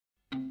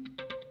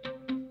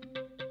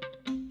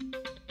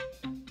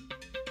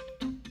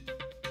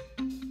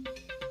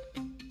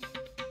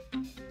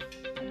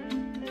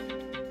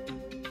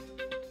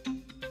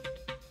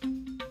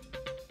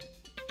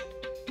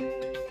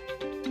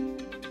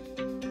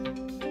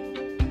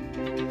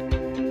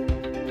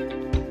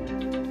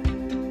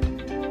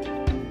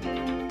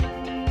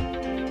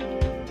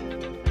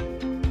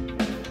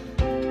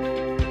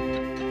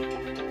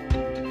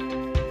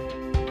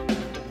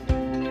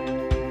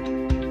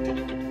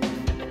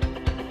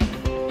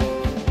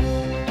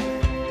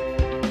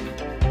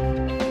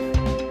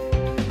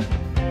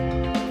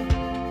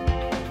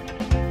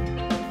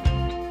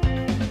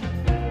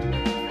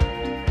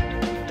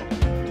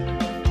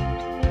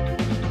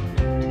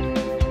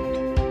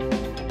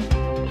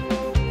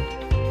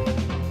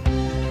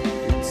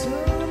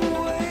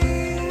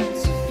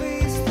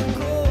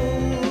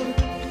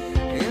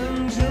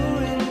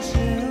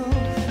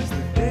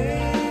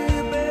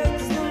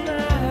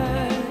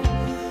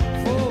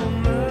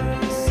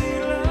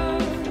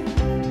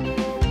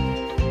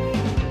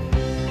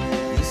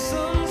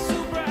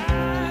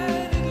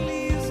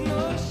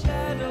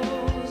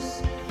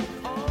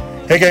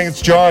Hey gang,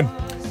 it's John.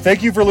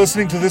 Thank you for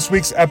listening to this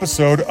week's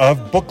episode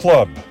of Book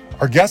Club.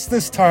 Our guest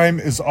this time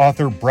is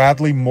author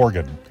Bradley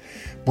Morgan.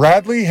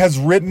 Bradley has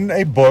written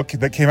a book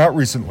that came out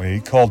recently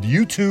called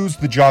U2’s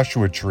The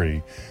Joshua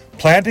Tree,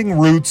 Planting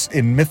Roots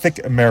in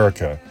Mythic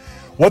America.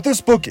 What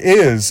this book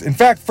is, in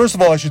fact, first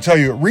of all, I should tell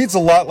you, it reads a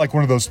lot like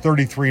one of those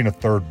 33 and a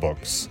third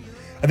books.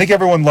 I think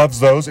everyone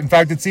loves those. In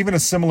fact, it's even a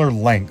similar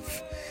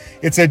length.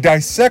 It's a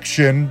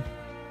dissection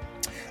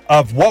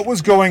of what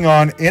was going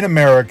on in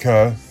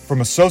America from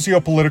a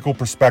socio-political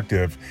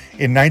perspective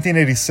in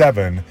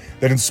 1987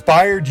 that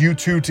inspired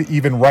U2 to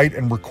even write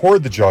and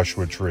record the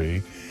Joshua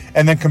Tree,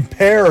 and then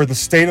compare the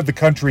state of the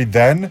country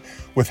then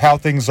with how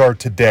things are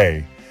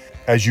today.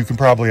 As you can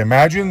probably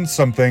imagine,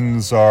 some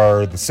things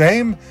are the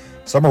same,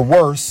 some are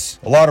worse,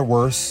 a lot are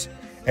worse,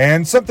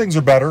 and some things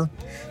are better.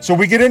 So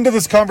we get into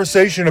this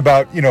conversation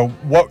about,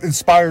 what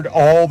inspired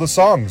all the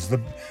songs.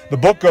 The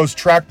book goes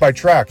track by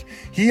track.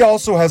 He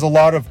also has a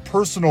lot of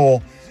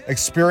personal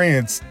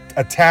experience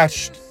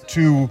attached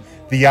to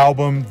the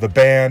album, the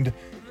band,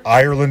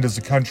 Ireland as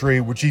a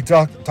country, which he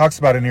talks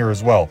about in here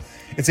as well.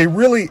 It's a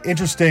really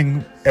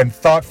interesting and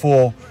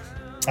thoughtful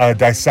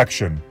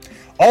dissection.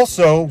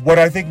 Also, what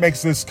I think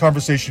makes this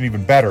conversation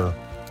even better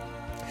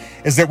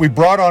is that we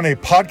brought on a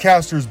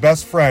podcaster's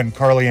best friend,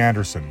 Carly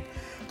Anderson.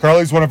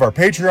 Carly's one of our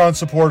Patreon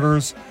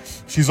supporters.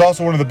 She's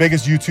also one of the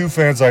biggest U2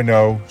 fans I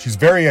know. She's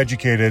very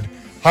educated,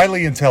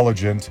 highly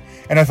intelligent,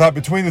 and I thought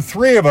between the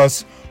three of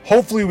us,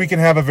 hopefully we can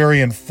have a very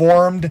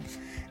informed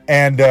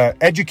and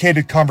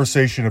educated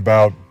conversation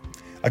about,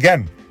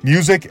 again,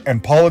 music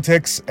and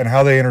politics and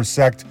how they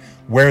intersect,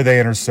 where they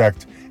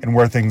intersect, and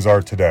where things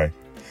are today.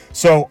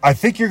 So I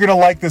think you're going to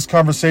like this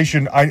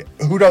conversation.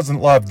 Who doesn't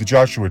love the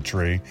Joshua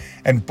Tree?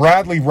 And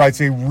Bradley writes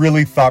a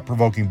really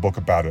thought-provoking book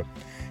about it.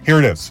 Here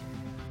it is.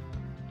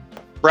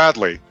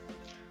 Bradley,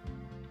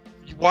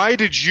 why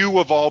did you,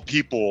 of all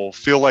people,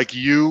 feel like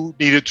you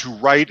needed to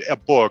write a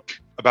book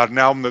about an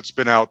album that's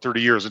been out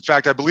 30 years? In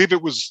fact, I believe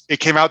it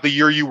came out the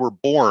year you were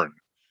born.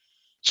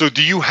 So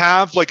do you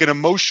have like an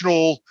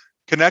emotional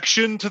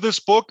connection to this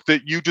book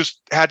that you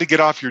just had to get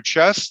off your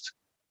chest?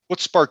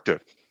 What sparked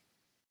it?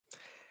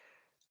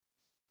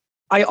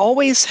 I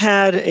always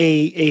had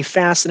a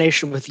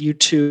fascination with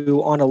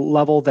U2 on a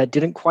level that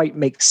didn't quite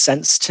make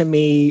sense to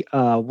me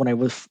when I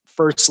was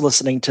first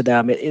listening to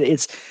them.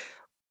 It's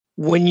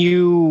when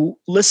you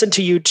listen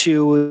to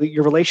U2,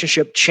 your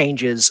relationship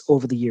changes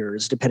over the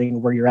years, depending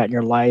on where you're at in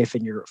your life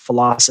and your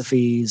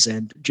philosophies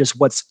and just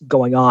what's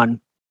going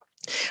on.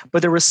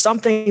 But there was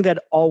something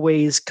that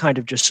always kind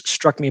of just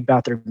struck me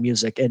about their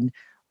music. And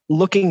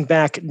looking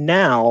back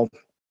now,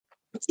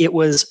 it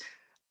was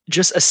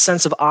just a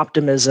sense of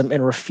optimism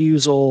and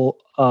refusal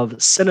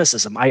of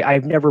cynicism.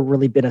 I've never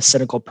really been a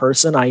cynical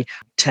person. I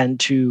tend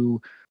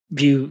to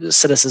view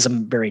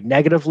cynicism very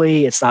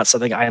negatively. It's not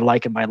something I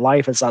like in my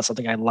life. It's not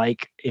something I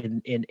like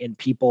in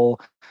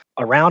people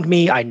around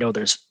me. I know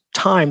there's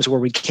times where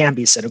we can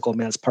be cynical. I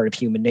mean, that's part of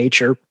human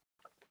nature.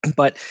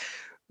 But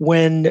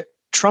when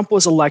Trump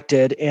was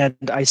elected and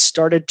I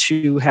started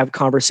to have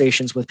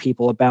conversations with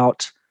people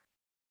about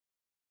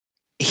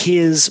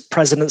his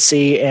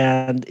presidency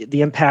and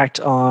the impact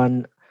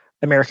on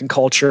American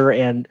culture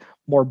and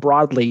more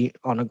broadly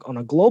on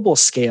a global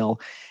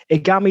scale, it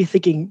got me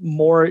thinking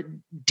more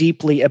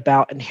deeply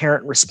about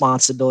inherent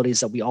responsibilities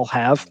that we all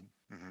have,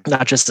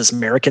 not just as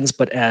Americans,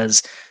 but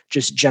as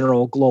just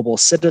general global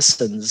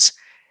citizens.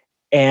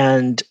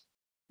 And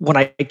when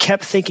I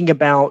kept thinking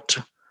about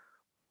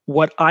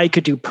what I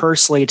could do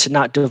personally to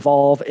not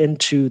devolve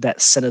into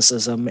that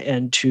cynicism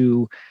and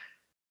to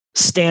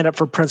stand up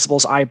for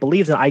principles I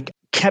believe in, I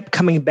kept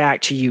coming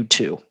back to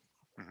U2.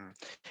 Mm-hmm.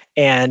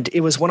 And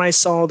it was when I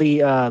saw the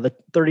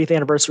 30th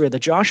anniversary of the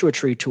Joshua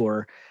Tree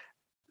tour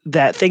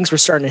that things were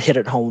starting to hit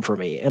at home for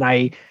me.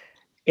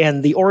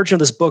 And the origin of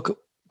this book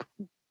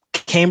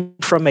came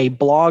from a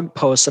blog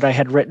post that I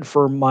had written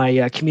for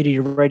my community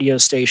radio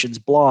station's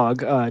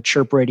blog,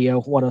 Chirp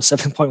Radio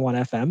 107.1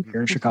 FM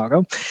here in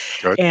Chicago.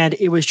 Good. And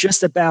it was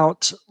just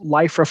about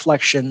life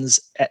reflections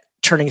at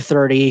turning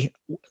 30,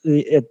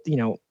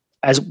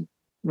 as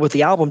with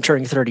the album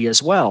turning 30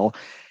 as well.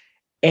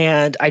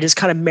 And I just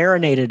kind of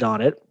marinated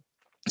on it.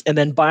 And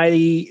then by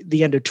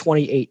the end of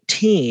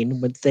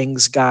 2018, when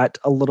things got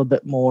a little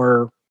bit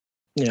more,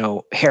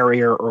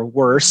 hairier or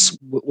worse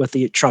with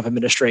the Trump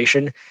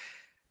administration,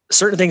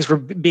 certain things were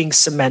being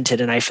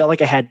cemented. And I felt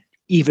like I had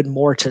even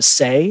more to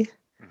say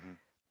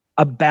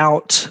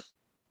about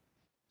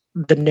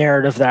the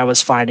narrative that I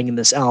was finding in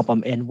this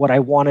album. And what I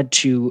wanted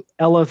to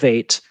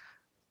elevate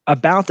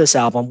about this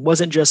album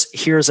wasn't just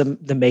here's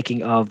the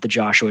making of the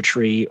Joshua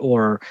Tree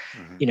or,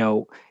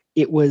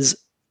 it was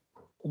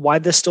why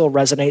this still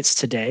resonates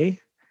today.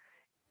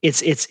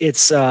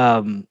 It's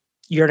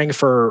yearning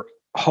for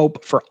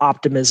hope, for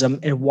optimism,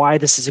 and why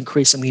this is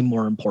increasingly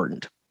more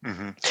important.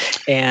 Mm-hmm.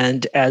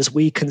 And as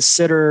we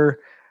consider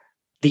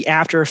the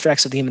after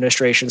effects of the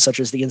administration, such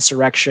as the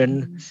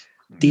insurrection,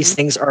 mm-hmm. these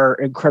things are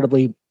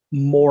incredibly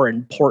more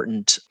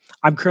important.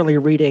 I'm currently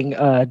reading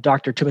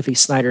Dr. Timothy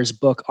Snyder's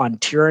book on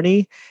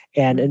tyranny.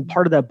 And in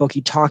part of that book,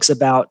 he talks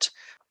about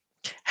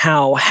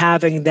how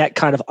having that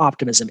kind of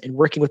optimism and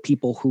working with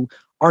people who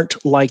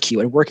aren't like you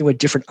and working with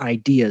different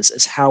ideas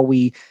is how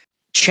we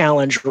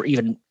challenge or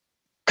even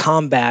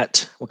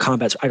combat. Well,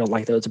 combat, I don't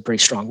like that. It's a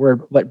pretty strong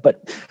word,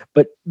 but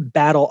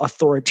battle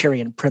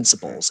authoritarian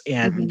principles.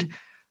 And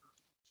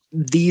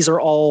these are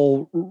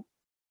all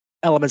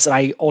elements that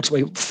I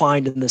ultimately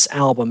find in this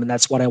album, and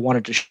that's what I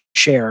wanted to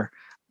share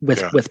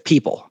with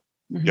people.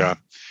 Yeah.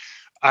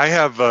 I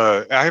have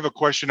a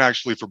question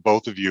actually for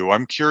both of you.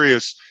 I'm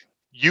curious,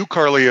 you,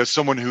 Carly, as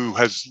someone who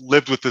has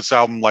lived with this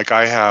album like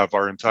I have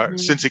our entire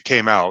since it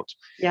came out.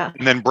 Yeah.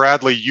 And then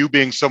Bradley, you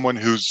being someone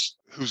who's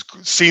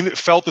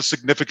felt the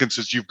significance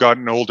as you've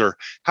gotten older.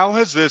 How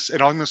has this,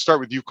 and I'm going to start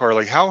with you,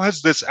 Carly, how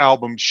has this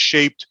album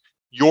shaped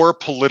your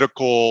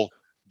political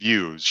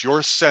views,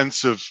 your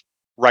sense of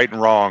right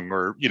and wrong,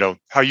 or,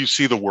 how you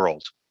see the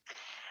world?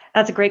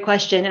 That's a great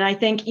question. And I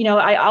think,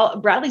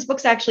 Bradley's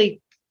books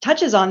actually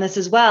touches on this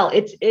as well.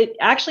 It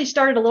actually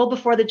started a little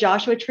before the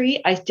Joshua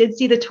Tree. I did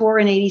see the tour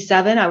in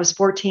 87. I was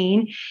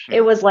 14.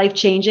 It was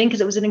life-changing because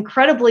it was an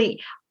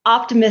incredibly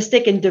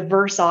optimistic and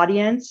diverse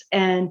audience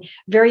and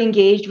very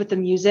engaged with the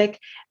music.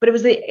 But it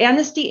was the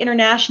Amnesty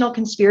International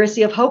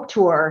Conspiracy of Hope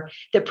tour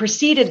that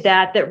preceded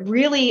that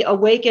really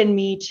awakened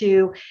me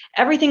to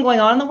everything going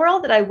on in the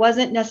world that I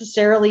wasn't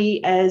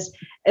necessarily as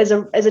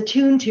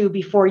attuned to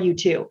before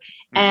U2.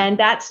 And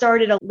that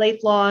started a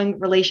lifelong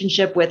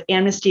relationship with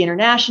Amnesty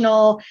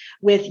International,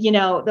 with,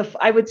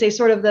 I would say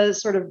sort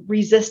of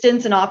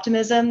resistance and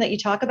optimism that you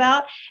talk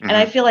about. And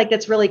I feel like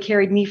that's really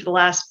carried me for the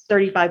last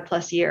 35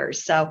 plus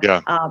years. So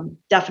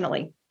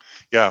definitely.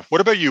 Yeah. What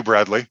about you,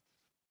 Bradley?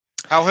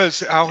 How has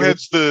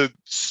the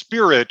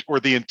spirit or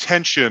the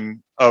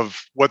intention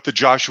of what the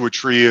Joshua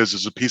Tree is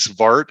as a piece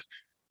of art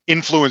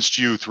influenced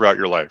you throughout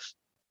your life?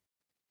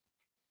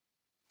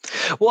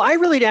 Well, I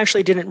really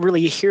actually didn't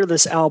really hear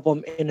this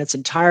album in its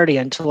entirety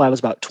until I was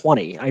about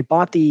 20. I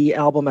bought the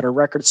album at a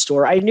record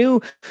store. I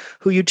knew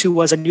who U2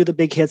 was. I knew the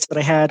big hits, and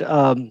I had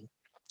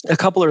a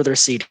couple of their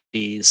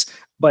CDs.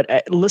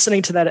 But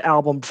listening to that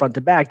album front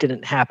to back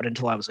didn't happen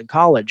until I was in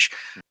college.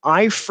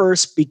 I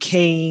first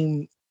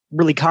became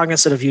really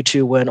cognizant of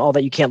U2 when All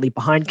That You Can't Leave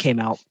Behind came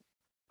out.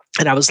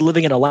 And I was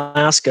living in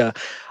Alaska.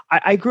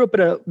 I grew up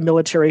in a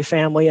military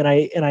family, and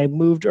I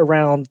moved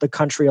around the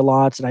country a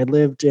lot, and I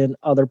lived in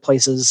other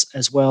places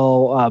as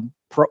well,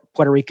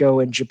 Puerto Rico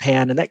and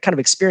Japan. And that kind of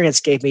experience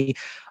gave me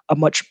a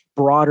much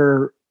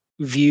broader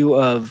view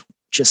of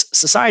just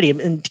society,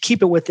 and to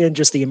keep it within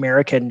just the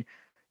American,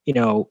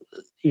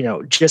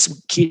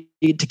 just keep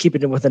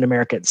it within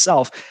America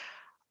itself.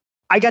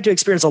 I got to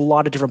experience a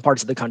lot of different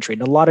parts of the country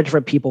and a lot of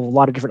different people, a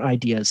lot of different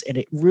ideas. And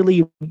it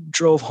really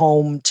drove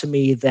home to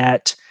me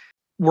that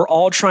we're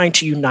all trying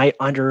to unite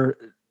under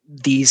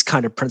these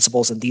kind of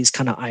principles and these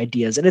kind of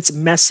ideas. And it's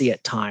messy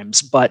at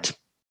times, but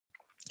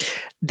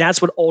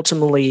that's what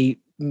ultimately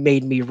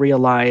made me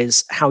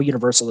realize how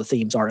universal the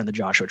themes are in the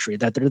Joshua Tree,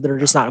 that they're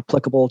just not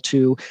applicable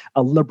to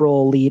a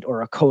liberal elite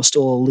or a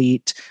coastal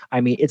elite.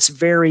 I mean, it's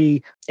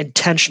very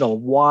intentional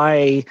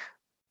why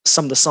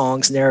some of the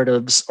songs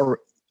narratives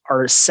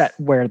are set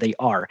where they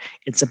are.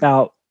 It's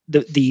about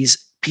these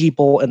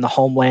people in the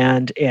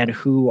homeland and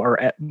who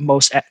are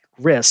most at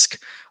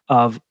risk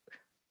of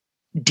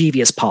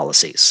devious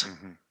policies.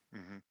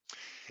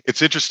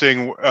 It's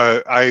interesting.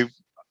 I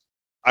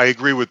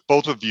agree with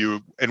both of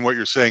you and what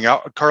you're saying.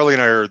 Carly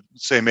and I are the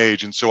same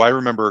age, and so I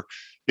remember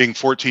being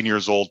 14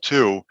 years old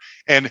too.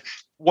 And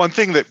one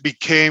thing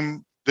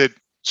that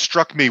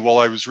struck me while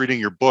I was reading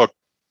your book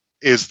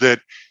is that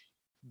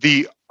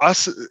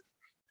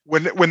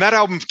when that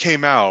album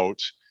came out,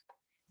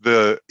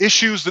 the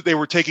issues that they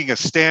were taking a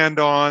stand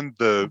on,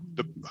 the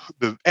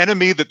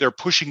enemy that they're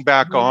pushing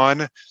back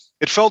on,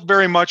 it felt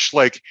very much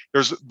like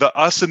there's the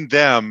us and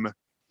them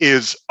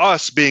is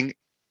us being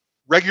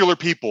regular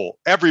people,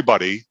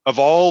 everybody of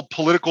all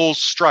political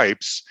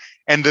stripes,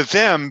 and the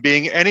them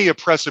being any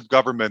oppressive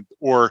government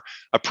or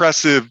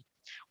oppressive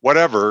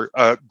whatever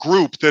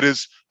group that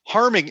is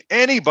harming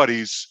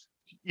anybody's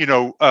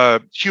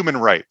human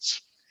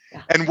rights.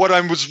 Yeah. And what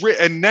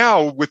and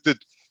now with the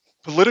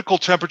political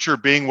temperature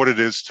being what it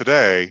is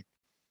today,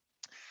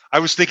 I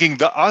was thinking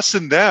the us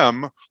and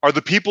them are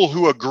the people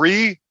who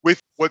agree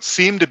with what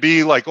seem to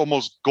be like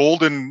almost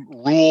golden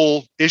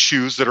rule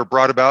issues that are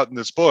brought about in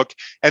this book,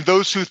 and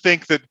those who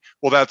think that,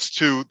 well,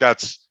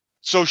 that's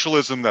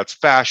socialism, that's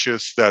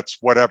fascist, that's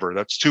whatever,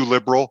 that's too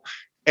liberal.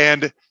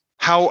 And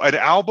how an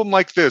album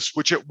like this,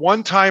 which at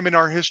one time in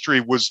our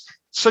history was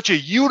such a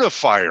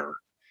unifier,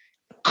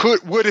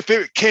 would, if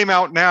it came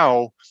out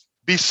now,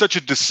 be such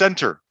a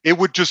dissenter. It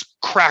would just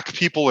crack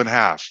people in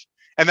half.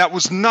 And that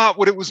was not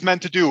what it was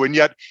meant to do. And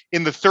yet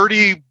in the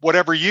 30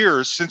 whatever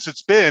years since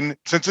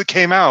it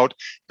came out,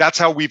 that's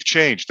how we've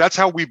changed. That's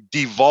how we've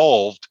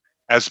devolved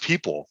as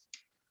people.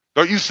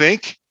 Don't you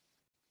think?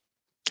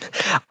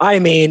 I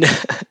mean,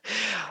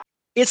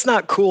 it's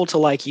not cool to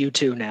like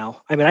U2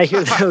 now. I mean, I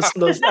hear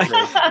those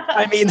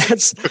I mean,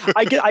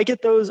 I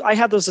get those. I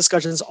have those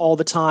discussions all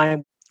the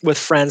time with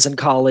friends and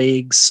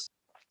colleagues.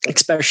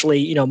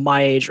 especially,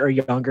 my age or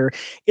younger,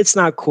 it's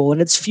not cool.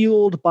 And it's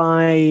fueled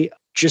by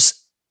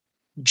just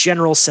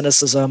general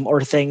cynicism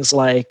or things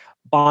like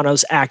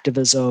Bono's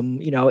activism,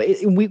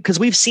 because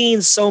we've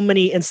seen so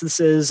many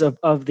instances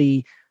of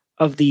the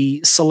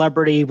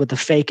celebrity with the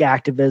fake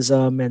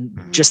activism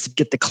and just to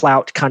get the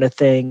clout kind of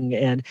thing.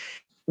 And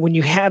when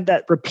you have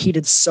that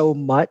repeated so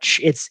much,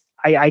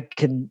 I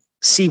can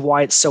see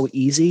why it's so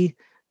easy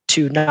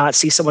to not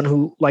see someone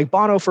who, like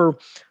Bono, for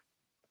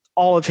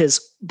all of his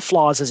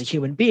flaws as a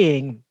human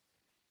being,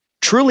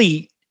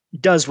 truly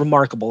does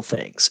remarkable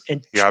things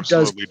and He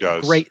absolutely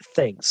does great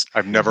things.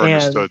 I've never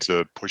understood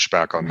the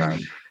pushback on that.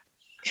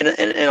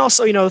 And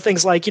also,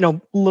 things like,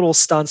 little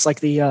stunts like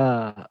the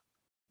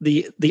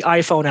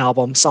iPhone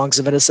album, Songs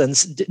of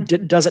Innocence,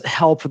 doesn't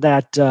help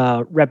that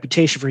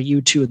reputation for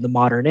U2 in the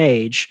modern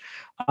age.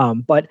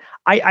 But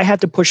I have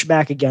to push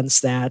back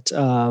against that.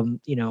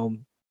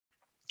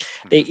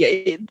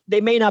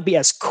 They may not be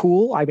as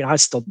cool. I mean, I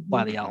still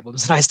buy the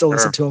albums and I still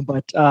listen to them,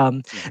 but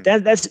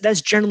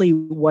that's generally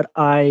what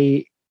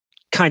I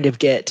kind of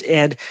get.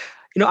 And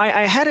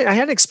I had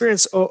an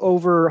experience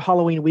over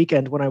Halloween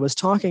weekend when I was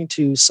talking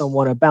to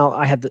someone about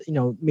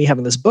me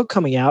having this book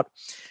coming out,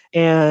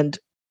 and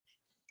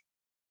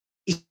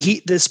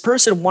this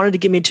person wanted to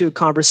get me into a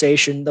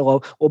conversation.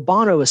 Well,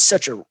 Bono is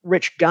such a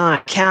rich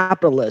guy,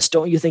 capitalist.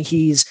 Don't you think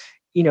he's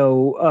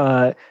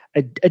a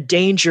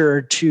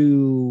danger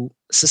to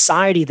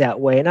society that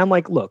way? And I'm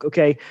like, look,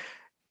 okay,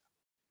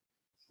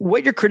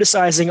 what you're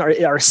criticizing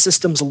are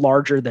systems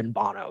larger than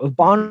Bono. If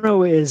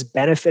Bono is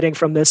benefiting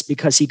from this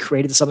because he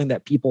created something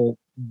that people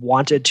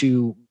wanted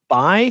to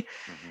buy,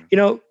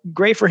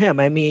 great for him.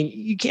 I mean,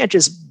 you can't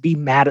just be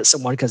mad at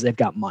someone because they've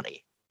got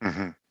money.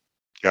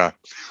 Yeah.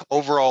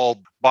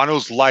 Overall,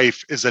 Bono's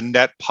life is a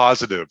net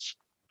positive.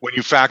 When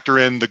you factor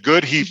in the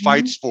good he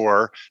fights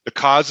for, the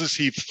causes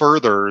he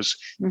furthers,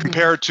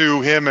 compared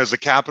to him as a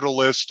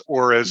capitalist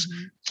or as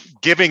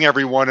giving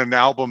everyone an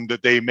album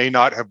that they may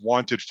not have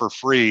wanted for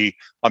free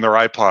on their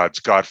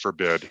iPods, God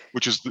forbid,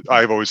 which is,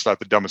 I've always thought,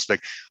 the dumbest thing.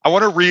 I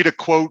want to read a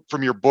quote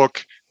from your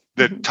book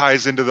that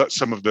ties into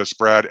some of this,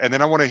 Brad. And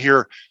then I want to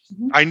hear,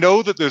 I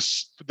know that the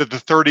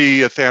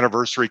 30th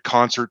anniversary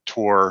concert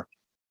tour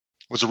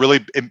was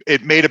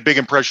it made a big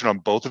impression on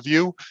both of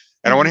you.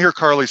 And I want to hear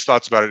Carly's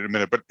thoughts about it in a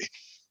minute. But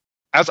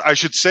as I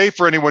should say,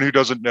 for anyone who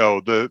doesn't know,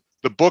 the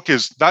book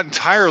is not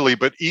entirely,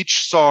 but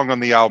each song on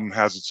the album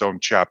has its own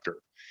chapter.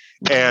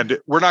 And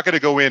we're not going to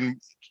go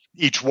in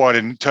each one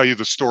and tell you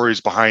the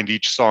stories behind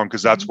each song,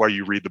 because that's why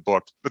you read the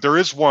book. But there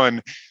is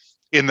one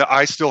in the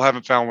I Still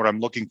Haven't Found What I'm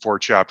Looking For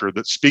chapter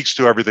that speaks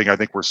to everything I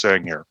think we're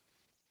saying here.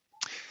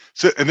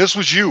 So, and this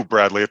was you,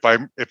 Bradley,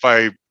 if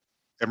I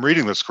am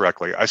reading this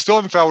correctly. I still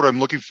haven't found what I'm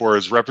looking for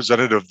as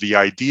representative of the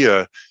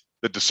idea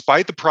that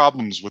despite the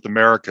problems with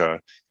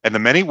America and the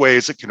many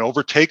ways it can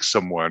overtake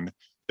someone,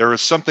 there is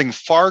something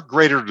far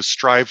greater to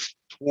strive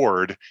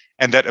toward,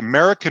 and that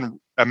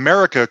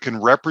America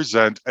can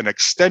represent an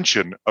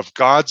extension of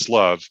God's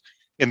love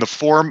in the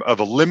form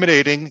of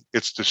eliminating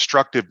its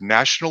destructive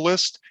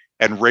nationalist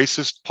and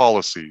racist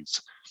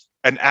policies,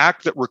 an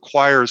act that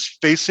requires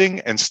facing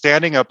and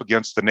standing up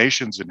against the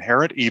nation's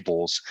inherent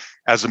evils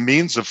as a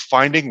means of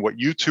finding what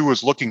U2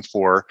 is looking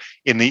for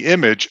in the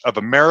image of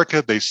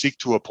America they seek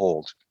to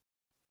uphold.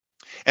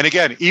 And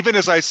again, even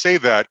as I say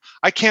that,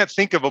 I can't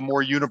think of a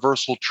more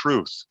universal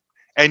truth.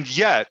 And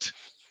yet,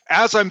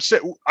 as I'm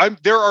saying,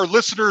 there are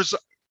listeners,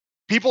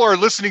 people are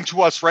listening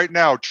to us right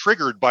now,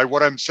 triggered by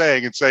what I'm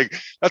saying and saying,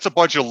 that's a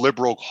bunch of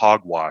liberal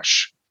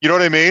hogwash. You know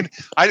what I mean?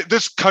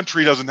 This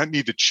country doesn't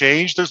need to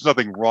change. There's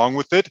nothing wrong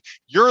with it.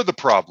 You're the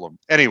problem.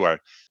 Anyway,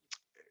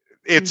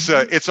 it's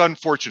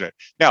unfortunate.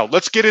 Now,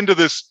 let's get into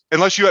this.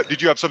 Unless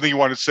did you have something you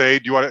want to say?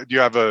 Do you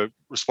have a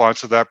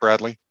response to that,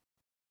 Bradley?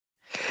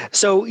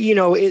 So,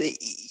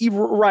 you're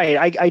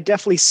right. I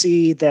definitely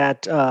see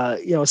that,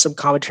 some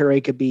commentary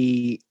could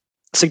be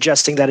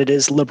suggesting that it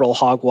is liberal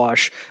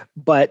hogwash.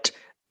 But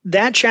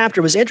that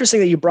chapter was interesting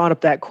that you brought up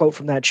that quote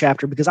from that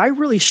chapter, because I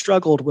really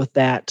struggled with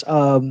that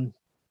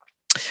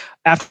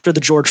after the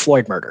George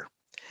Floyd murder.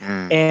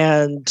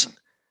 And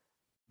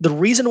the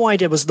reason why I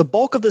did was the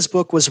bulk of this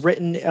book was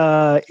written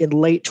in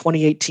late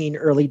 2018,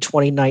 early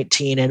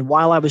 2019. And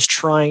while I was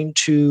trying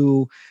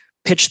to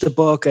pitch the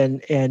book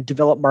and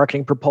develop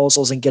marketing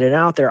proposals and get it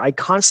out there, I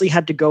constantly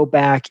had to go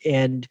back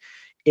and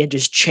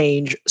just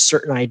change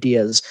certain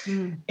ideas.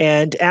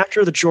 And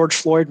after the George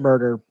Floyd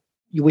murder,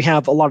 we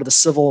have a lot of the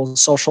civil and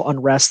social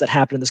unrest that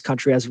happened in this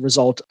country as a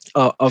result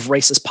of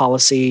racist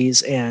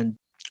policies and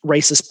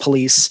racist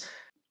police.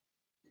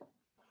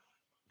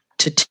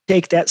 To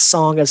take that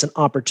song as an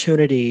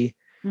opportunity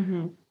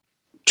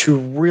to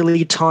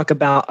really talk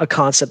about a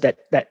concept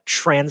that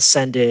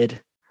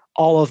transcended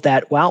all of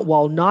that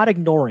while not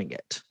ignoring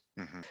it.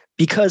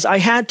 Because I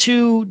had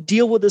to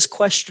deal with this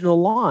question a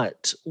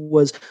lot,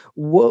 was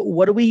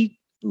what do we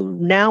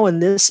now in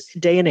this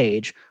day and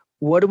age,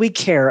 what do we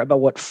care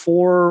about what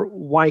four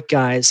white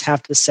guys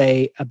have to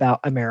say about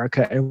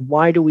America? And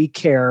why do we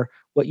care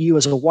what you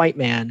as a white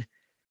man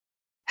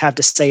have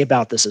to say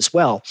about this as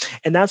well.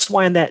 And that's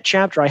why in that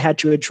chapter I had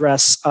to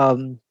address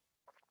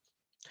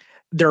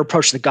their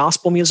approach to the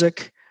gospel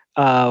music,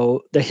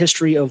 the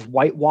history of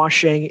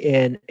whitewashing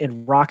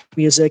in rock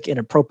music and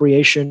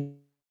appropriation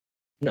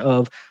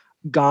of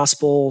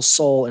gospel,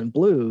 soul, and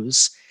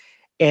blues,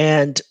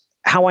 and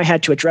how I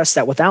had to address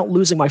that without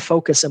losing my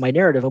focus and my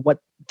narrative of what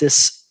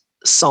this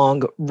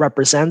song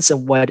represents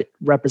and what it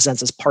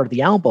represents as part of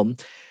the album,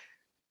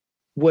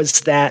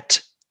 was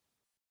that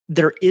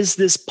there is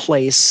this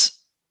place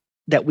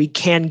that we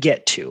can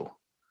get to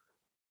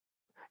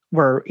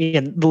where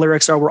the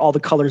lyrics are where all the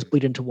colors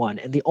bleed into one.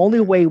 And the only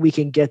way we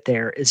can get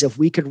there is if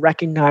we could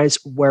recognize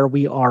where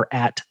we are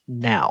at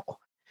now.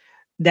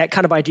 That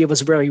kind of idea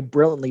was very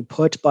brilliantly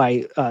put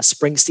by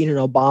Springsteen and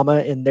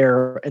Obama in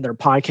their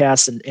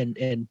podcast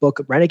and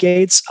book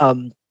Renegades.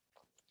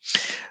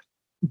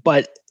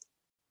 But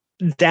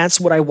that's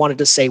what I wanted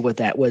to say with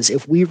that was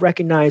if we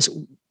recognize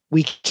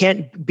we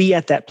can't be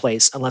at that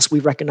place unless we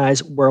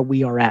recognize where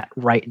we are at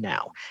right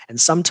now. And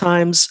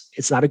sometimes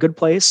it's not a good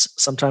place.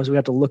 Sometimes we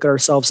have to look at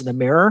ourselves in the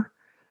mirror,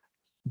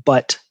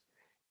 but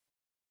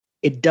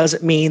it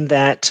doesn't mean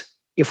that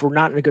if we're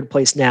not in a good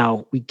place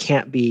now, we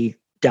can't be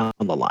down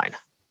the line.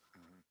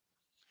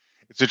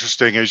 It's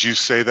interesting as you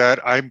say that.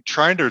 I'm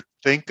trying to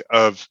think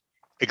of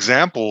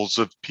examples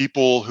of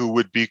people who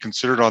would be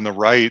considered on the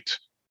right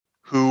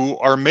who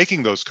are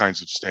making those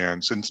kinds of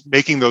stands and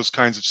making those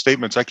kinds of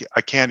statements.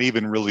 I can't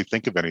even really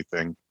think of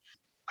anything.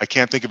 I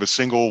can't think of a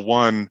single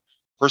one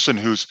person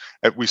who's,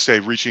 we say,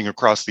 reaching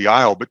across the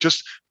aisle, but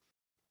just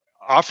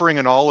offering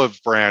an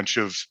olive branch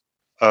of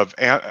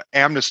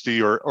amnesty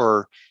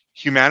or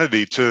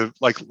humanity to,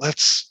 like,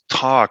 let's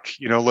talk,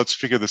 let's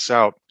figure this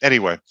out.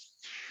 Anyway,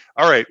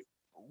 all right.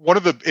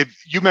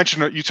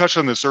 You touched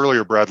on this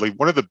earlier, Bradley.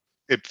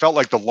 It felt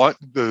like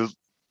the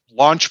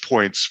launch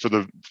points for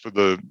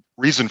the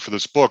reason for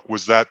this book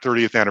was that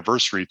 30th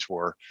anniversary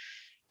tour,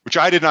 which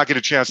I did not get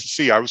a chance to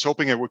see. I was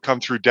hoping it would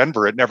come through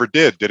Denver. It never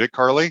did. Did it,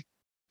 Carly?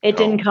 It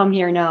didn't come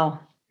here. No.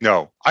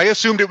 I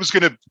assumed it was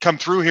going to come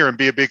through here and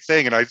be a big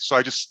thing. And I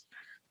just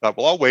thought,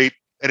 well, I'll wait.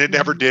 And it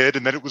never did.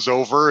 And then it was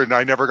over and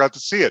I never got to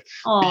see it.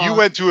 But you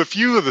went to a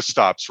few of the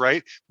stops,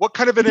 right? What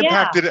kind of an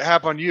impact did it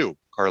have on you,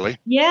 Carly?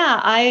 Yeah,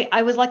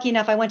 I was lucky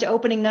enough. I went to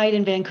opening night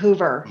in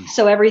Vancouver.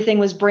 So everything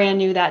was brand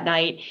new that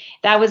night.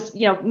 That was,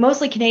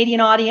 mostly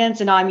Canadian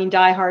audience and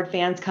diehard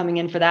fans coming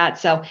in for that.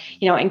 So,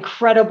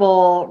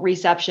 incredible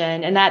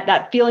reception. And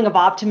that feeling of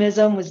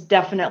optimism was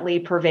definitely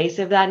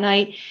pervasive that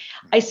night.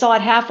 I saw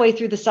it halfway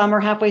through the summer,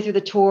 halfway through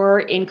the tour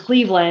in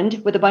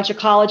Cleveland with a bunch of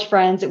college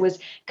friends. It was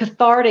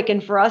cathartic.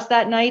 And for us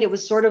that night, it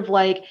was sort of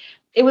like,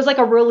 it was like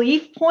a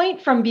relief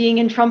point from being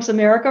in Trump's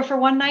America for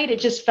one night. It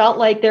just felt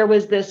like there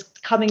was this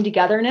coming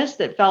togetherness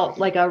that felt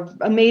like an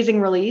amazing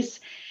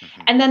release.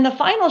 And then the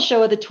final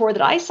show of the tour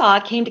that I saw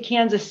came to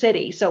Kansas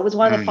City. So it was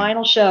one of the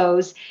final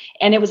shows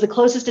and it was the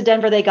closest to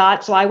Denver they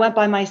got. So I went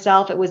by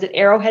myself. It was at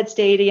Arrowhead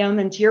Stadium.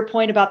 And to your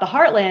point about the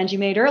Heartland you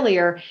made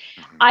earlier,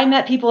 I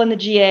met people in the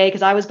GA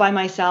because I was by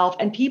myself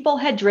and people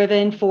had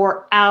driven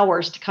for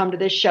hours to come to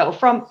this show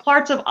from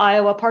parts of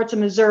Iowa, parts of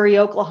Missouri,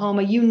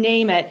 Oklahoma, you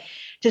name it,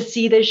 to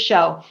see this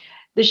show.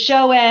 The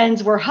show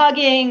ends, we're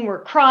hugging,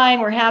 we're crying,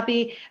 we're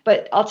happy.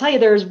 But I'll tell you,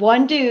 there's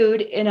one dude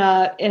in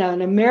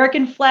an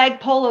American flag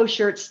polo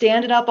shirt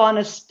standing up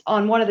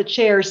on one of the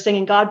chairs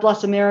singing God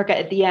Bless America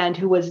at the end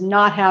who was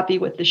not happy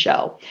with the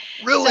show.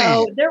 Really?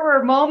 So there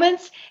were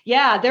moments.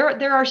 Yeah,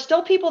 there are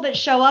still people that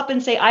show up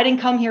and say, I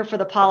didn't come here for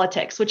the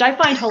politics, which I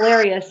find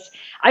hilarious.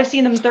 I've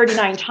seen them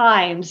 39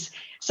 times.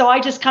 So I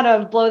just kind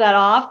of blow that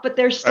off. But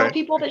there's still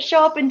people that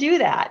show up and do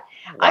that.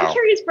 Wow. I'm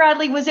curious,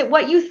 Bradley, was it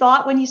what you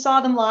thought when you saw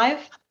them live?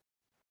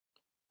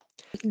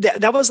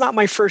 That was not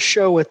my first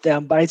show with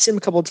them, but I'd seen them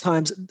a couple of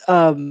times.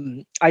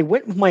 I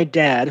went with my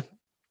dad,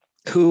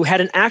 who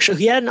had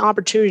an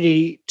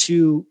opportunity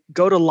to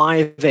go to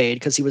Live Aid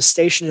because he was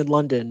stationed in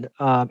London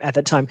at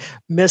that time.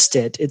 Missed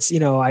it. It's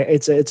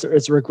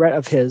it's a regret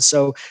of his.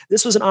 So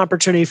this was an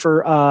opportunity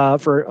for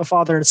a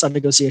father and son to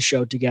go see a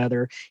show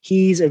together.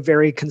 He's a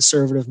very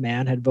conservative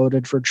man. Had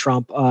voted for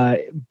Trump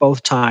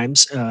both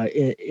times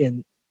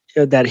in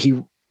that he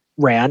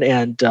ran,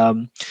 and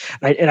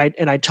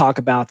I talk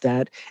about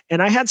that.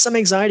 And I had some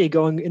anxiety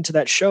going into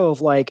that show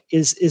of like,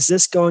 is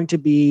this going to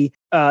be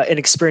an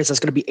experience that's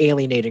going to be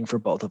alienating for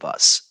both of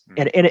us?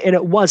 And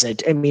it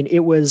wasn't. I mean, it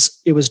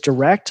was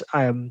direct,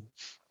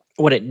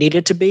 what it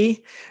needed to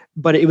be,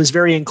 but it was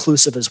very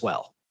inclusive as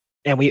well.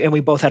 And we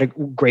both had a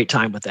great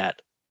time with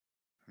that.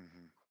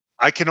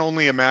 I can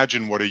only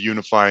imagine what a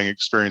unifying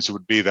experience it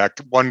would be. That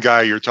one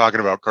guy you're talking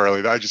about,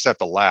 Carly, I just have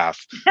to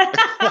laugh.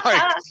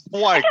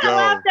 Why go? I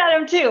laughed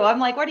at him too. I'm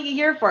like, what are you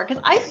here for?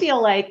 Because I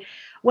feel like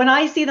when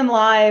I see them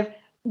live,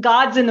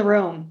 God's in the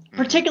room,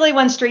 particularly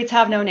when Streets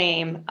Have No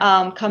Name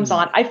comes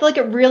on. I feel like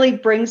it really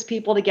brings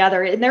people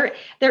together. And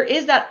there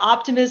is that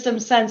optimism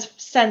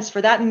sense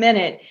for that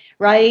minute,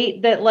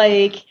 right? That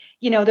like,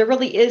 there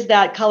really is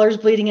that colors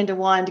bleeding into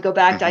one, to go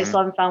back to I still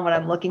haven't found what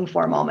I'm looking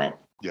for moment.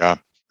 Yeah.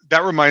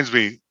 That reminds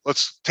me,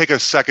 let's take a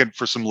second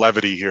for some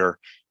levity here.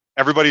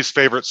 everybody's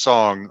favorite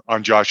song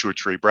on Joshua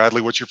Tree.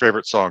 Bradley, what's your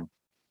favorite song?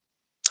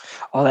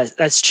 Oh,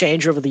 that's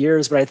changed over the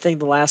years, but I think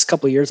the last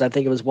couple of years, I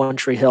think it was One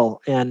Tree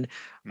Hill, and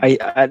I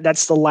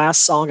that's the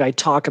last song I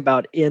talk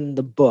about in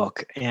the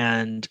book,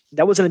 and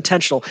that wasn't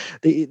intentional.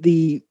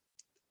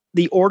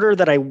 The order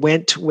that I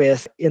went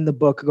with in the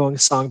book, going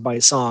song by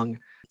song,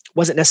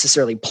 wasn't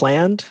necessarily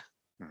planned,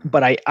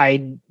 but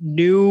I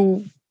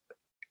knew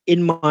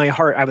in my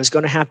heart I was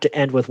going to have to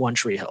end with One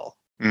Tree Hill.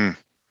 Mm.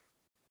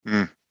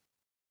 Mm.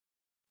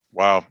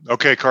 Wow.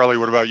 Okay, Carly,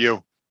 what about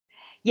you?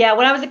 Yeah,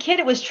 when I was a kid,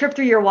 it was Trip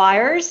Through Your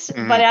Wires,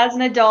 but as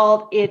an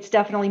adult, it's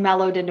definitely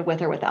mellowed into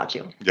With or Without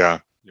You. Yeah.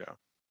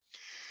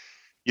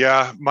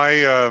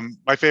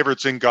 My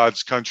favorite's In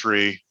God's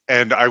Country,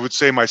 and I would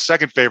say my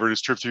second favorite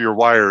is Trip Through Your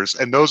Wires,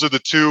 and those are the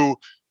two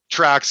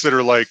tracks that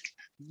are like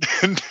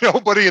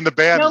nobody in the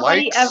band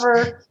likes.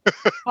 Ever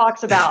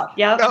talks about.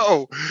 Yeah.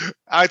 No,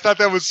 I thought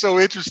that was so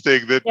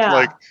interesting that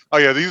like, oh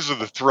yeah, these are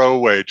the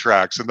throwaway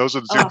tracks, and those are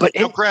the two.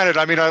 But granted,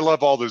 I mean, I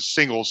love all the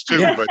singles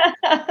too, but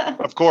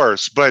of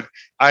course, but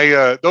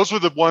those were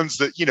the ones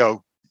that, you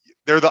know,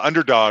 they're the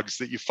underdogs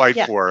that you fight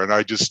for, and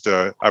I just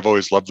I've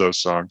always loved those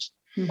songs.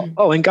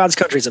 Oh, and God's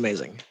Country is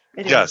amazing.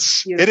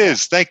 Yes, it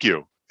is. Thank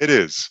you. It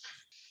is.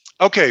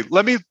 Okay,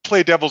 let me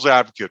play devil's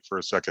advocate for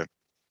a second.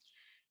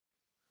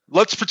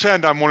 Let's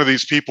pretend I'm one of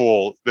these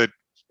people that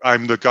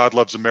I'm the God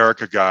Loves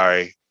America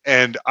guy,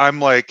 and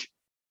I'm like,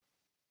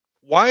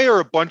 why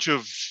are a bunch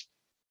of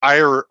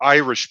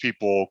Irish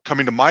people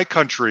coming to my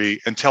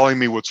country and telling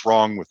me what's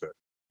wrong with it?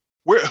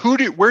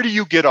 Where do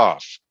you get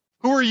off?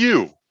 Who are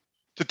you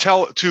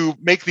to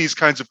make these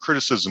kinds of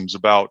criticisms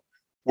about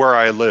where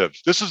I live?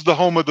 This is the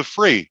home of the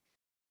free.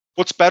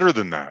 What's better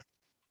than that?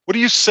 What do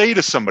you say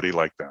to somebody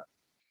like that?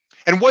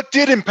 And what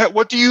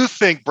do you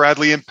think,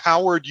 Bradley,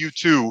 empowered you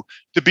to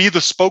be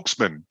the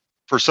spokesman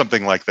for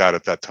something like that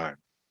at that time?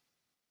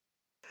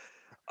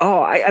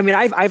 Oh, I mean,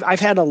 I've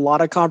had a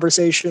lot of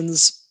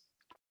conversations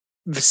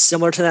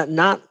similar to that,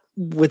 not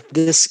with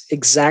this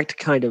exact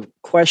kind of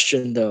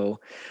question, though.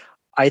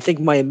 I think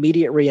my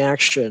immediate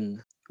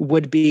reaction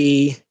would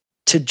be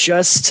to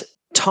just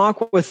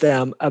talk with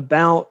them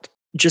about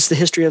just the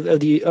history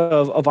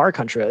of our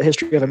country, the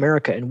history of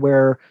America, and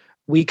where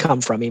we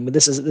come from. I mean,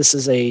 this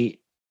was a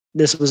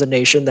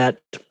nation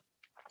that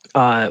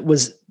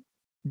was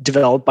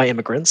developed by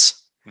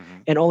immigrants,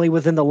 and only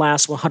within the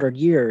last 100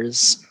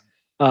 years,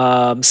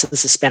 since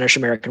the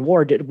Spanish-American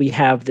War, did we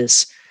have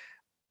this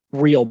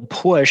real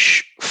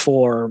push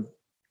for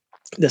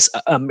this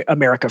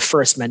America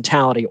First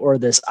mentality, or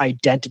this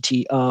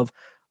identity of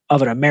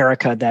an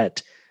America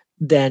that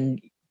then,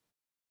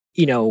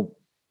 you know,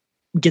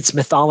 gets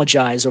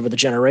mythologized over the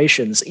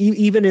generations.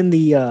 Even in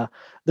the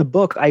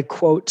book, I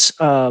quote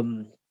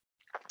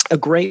a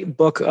great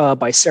book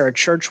by Sarah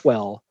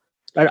Churchwell.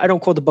 I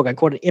don't quote the book. I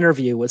quote an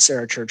interview with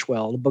Sarah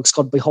Churchwell. The book's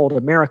called Behold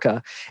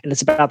America, and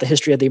it's about the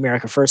history of the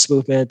America First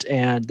movement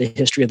and the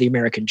history of the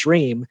American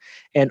dream.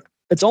 And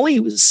it's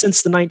only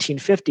since the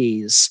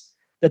 1950s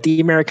that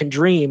the American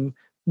dream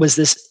was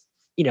this,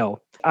 you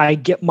know, I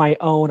get my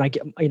own, I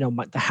get, you know,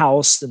 the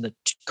house and the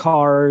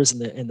cars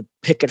and the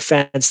picket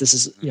fence. This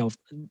is, you know,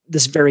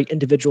 this very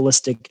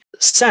individualistic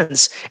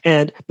sense.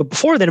 But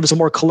before then, it was a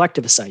more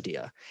collectivist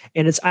idea.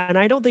 And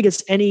I don't think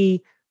it's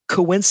any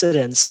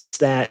coincidence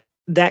that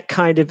that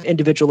kind of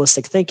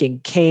individualistic thinking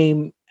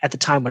came at the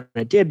time when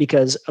it did,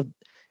 because of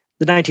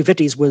the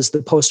 1950s was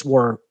the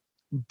post-war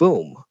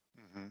boom,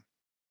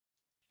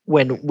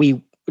 when we,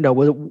 you know,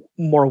 were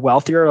more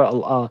wealthier,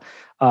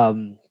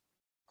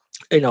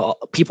 you know,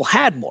 people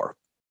had more.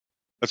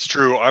 That's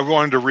true. I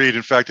wanted to read,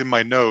 in fact, in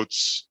my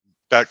notes,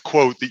 that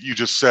quote that you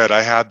just said.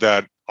 I had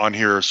that on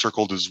here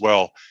circled as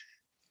well.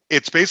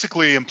 It's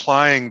basically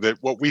implying that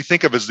what we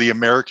think of as the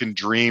American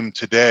dream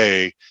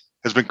today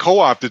has been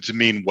co-opted to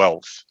mean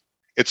wealth.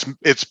 It's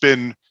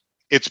been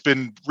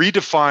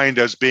redefined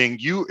as being,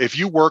 if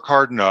you work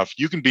hard enough,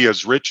 you can be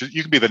as rich,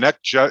 you can be the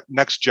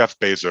next Jeff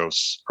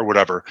Bezos or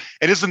whatever.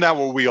 And isn't that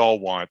what we all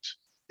want?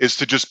 Is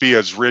to just be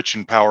as rich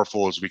and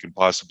powerful as we can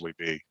possibly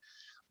be.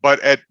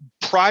 But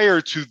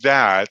prior to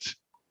that,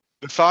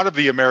 the thought of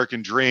the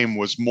American dream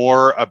was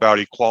more about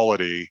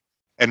equality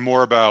and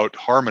more about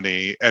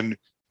harmony. And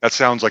that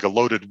sounds like a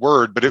loaded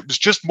word, but it was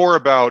just more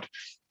about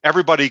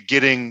everybody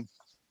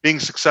being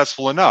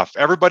successful enough,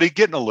 everybody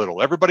getting a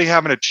little, everybody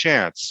having a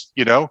chance,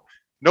 you know,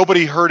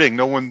 nobody hurting,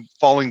 no one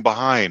falling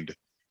behind.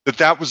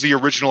 That was the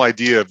original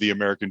idea of the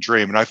American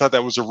dream. And I thought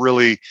that was a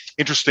really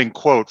interesting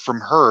quote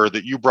from her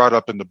that you brought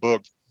up in the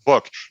book.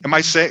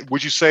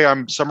 Would you say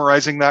I'm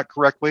summarizing that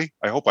correctly?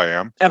 I hope I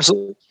am.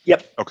 Absolutely.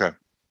 Yep. Okay.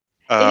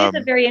 It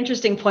is a very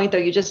interesting point, though,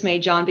 you just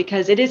made, John,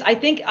 because it is, I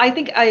think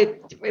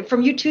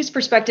from U2's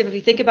perspective, if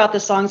you think about the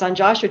songs on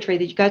Joshua Tree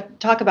that you got to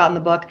talk about in the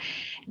book,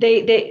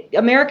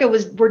 America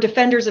were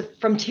defenders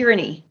from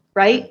tyranny,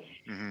 right?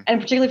 Mm-hmm.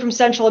 And particularly from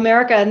Central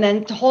America, and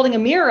then holding a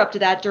mirror up to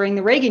that during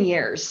the Reagan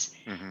years,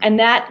 and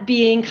that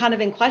being kind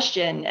of in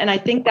question. And I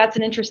think that's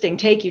an interesting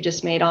take you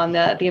just made on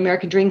the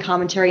American dream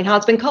commentary and how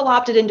it's been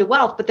co-opted into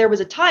wealth. But there was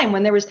a time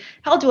when there was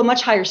held to a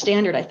much higher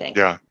standard, I think.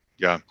 Yeah.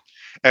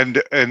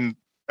 And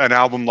an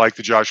album like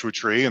the Joshua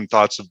Tree and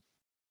thoughts of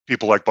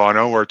people like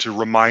Bono are to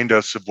remind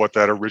us of what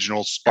that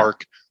original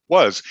spark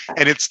was.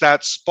 And it's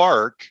that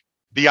spark,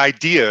 the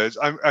idea is,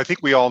 I think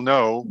we all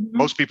know,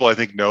 most people I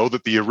think know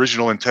that the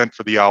original intent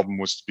for the album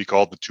was to be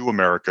called The Two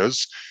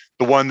Americas,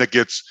 the one that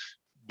gets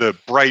the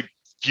bright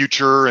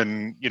future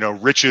and, you know,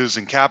 riches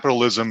and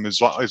capitalism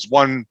is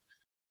one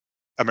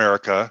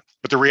America,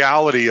 but the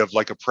reality of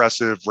like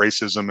oppressive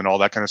racism and all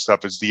that kind of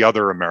stuff is the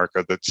other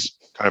America that's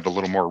kind of a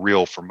little more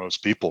real for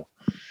most people.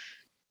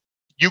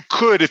 You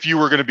could, if you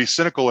were going to be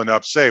cynical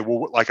enough, say,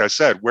 well, like I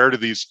said, where do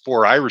these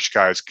four Irish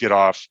guys get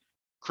off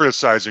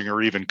criticizing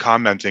or even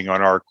commenting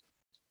on our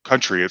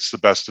country? It's the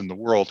best in the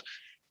world.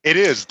 It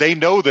is. They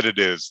know that it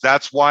is.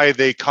 That's why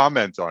they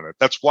comment on it.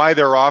 That's why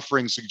they're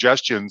offering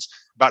suggestions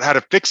about how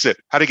to fix it,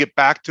 how to get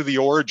back to the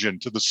origin,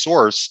 to the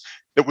source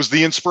that was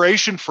the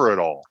inspiration for it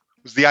all.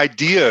 It was the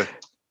idea.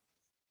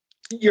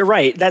 You're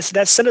right.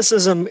 That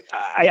cynicism,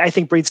 I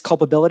think, breeds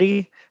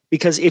culpability,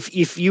 because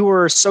if you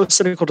were so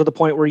cynical to the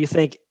point where you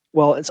think,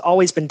 well, it's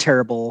always been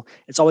terrible,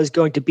 it's always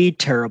going to be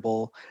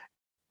terrible,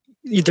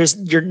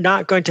 you're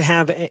not going to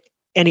have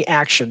any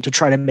action to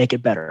try to make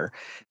it better.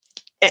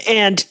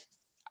 And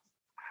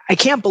I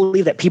can't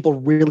believe that people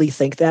really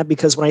think that,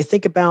 because when I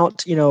think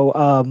about,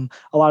 a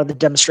lot of the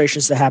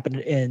demonstrations that happened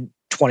in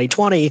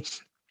 2020,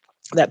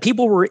 that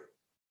people were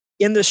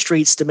in the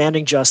streets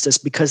demanding justice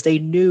because they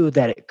knew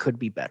that it could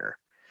be better.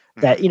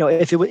 That,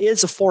 if it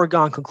is a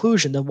foregone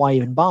conclusion, then why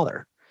even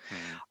bother?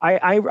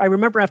 I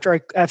remember after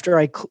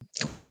I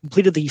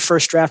completed the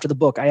first draft of the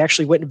book, I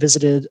actually went and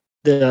visited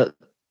the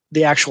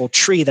actual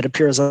tree that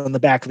appears on the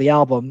back of the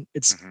album.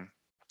 It's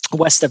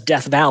west of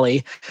Death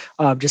Valley,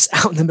 just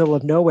out in the middle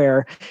of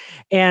nowhere.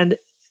 And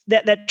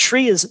that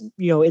tree is,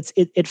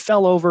 it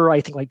fell over,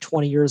 I think, like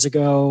 20 years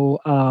ago.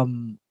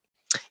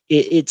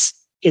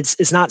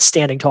 It's not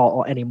standing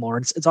tall anymore.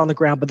 It's on the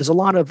ground, but there's a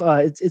lot of,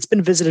 it's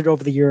been visited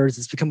over the years.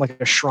 It's become like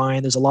a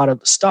shrine. There's a lot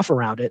of stuff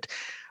around it.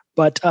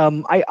 But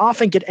I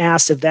often get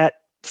asked if that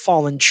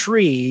fallen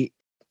tree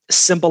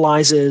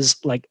symbolizes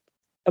like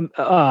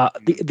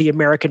the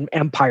American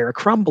empire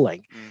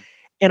crumbling.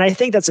 And I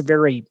think that's a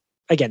very,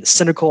 again,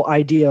 cynical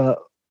idea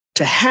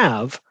to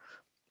have.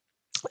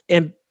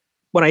 And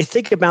when I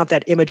think about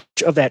that image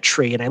of that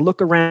tree and I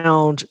look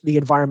around the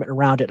environment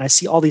around it and I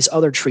see all these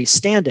other trees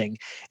standing,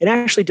 it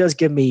actually does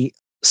give me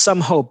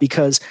some hope,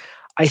 because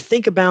I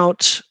think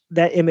about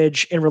that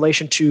image in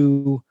relation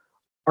to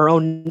our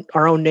own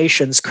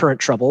nation's current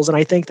troubles. And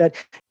I think that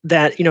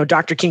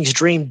Dr. King's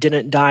dream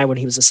didn't die when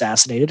he was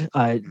assassinated.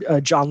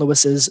 John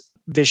Lewis's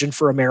vision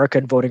for America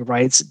and voting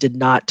rights did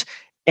not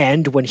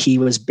end when he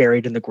was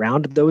buried in the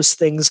ground. Those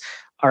things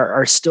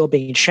are still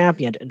being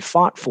championed and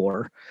fought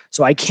for.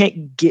 So I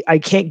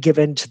can't give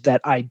in to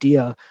that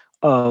idea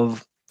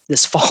of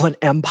this fallen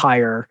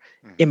empire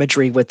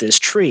imagery with this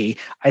tree.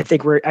 I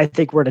think we're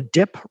at a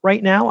dip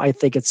right now. I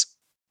think it's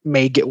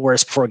may get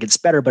worse before it gets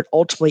better, but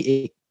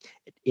ultimately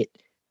it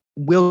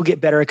will get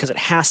better, because it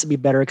has to be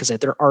better, because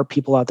there are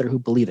people out there who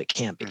believe it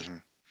can be.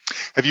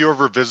 Have you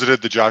ever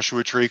visited the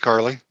Joshua Tree,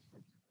 Carly?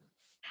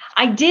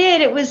 I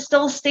did. It was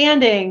still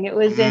standing. It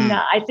was in,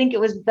 I think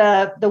it was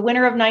the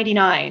winter of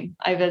 '99.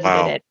 I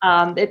visited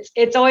it.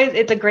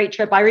 It's a great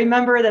trip. I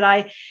remember that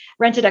I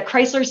rented a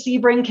Chrysler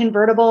Sebring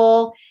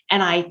convertible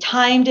and I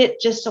timed it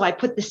just so I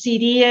put the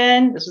CD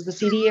in. This was the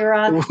CD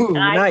era. Ooh,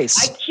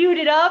 nice. I queued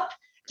it up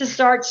to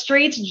start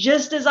Streets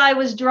just as I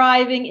was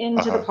driving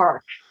into the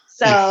park.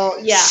 So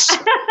yeah.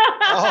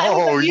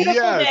 Oh, beautiful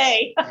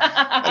day.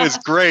 That is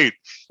great.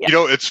 Yeah.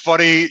 It's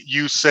funny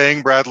you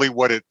saying, Bradley,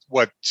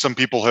 what some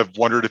people have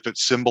wondered if it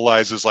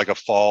symbolizes like a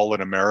fall in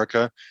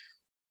America.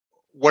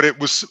 What it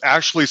was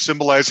actually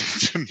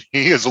symbolizing to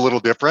me is a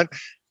little different.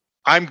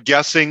 I'm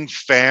guessing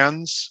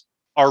fans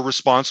are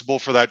responsible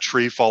for that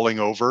tree falling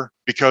over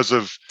because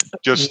of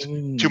just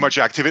too much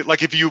activity.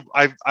 Like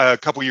a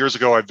couple years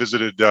ago, I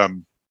visited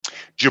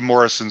Jim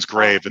Morrison's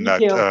grave in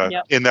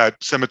that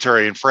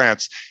cemetery in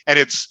France, and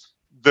it's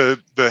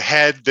the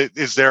head that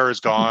is there is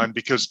gone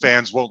because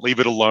fans won't leave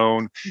it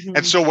alone.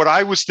 And so what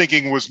I was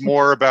thinking was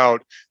more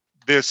about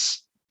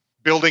this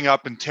building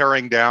up and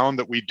tearing down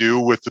that we do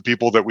with the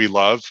people that we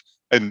love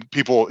and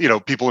people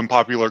in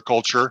popular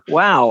culture.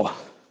 Wow.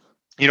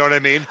 You know what I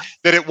mean?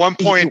 That at one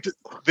point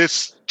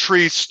this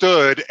tree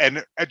stood,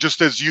 and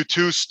just as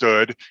U2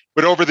 stood,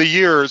 but over the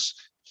years,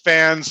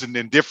 fans and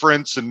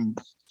indifference and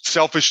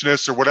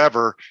selfishness or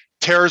whatever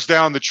tears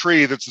down the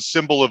tree that's a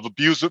symbol of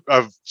abuse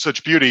of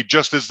such beauty,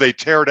 just as they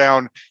tear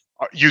down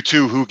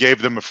U2, who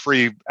gave them a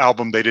free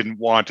album they didn't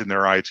want in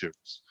their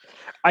iTunes.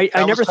 I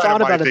never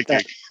thought about it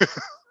that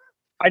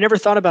I never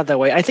thought about it that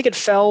way. I think it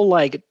fell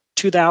like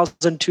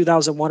 2000,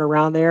 2001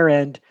 around there.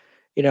 And,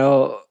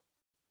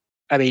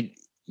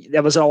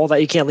 that was all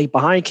That You Can't Leave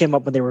Behind came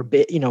up when they were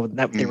big,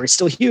 they were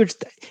still huge.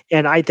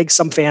 And I think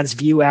some fans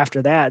view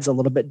after that it's a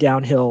little bit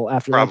downhill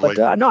after Probably.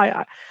 that. But no,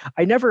 I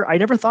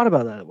never thought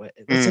about it that way.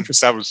 That's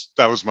interesting.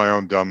 That was my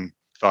own dumb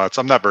thoughts.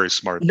 I'm not very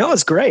smart. No,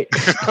 it's great.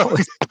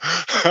 Very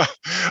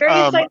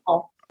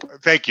insightful.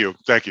 Thank you.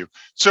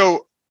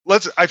 So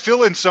I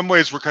feel in some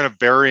ways we're kind of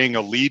burying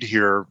a lead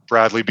here,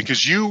 Bradley,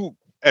 because you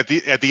at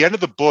the end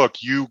of the book,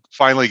 you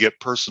finally get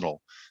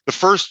personal. The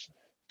first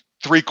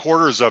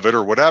 3/4 of it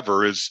or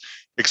whatever is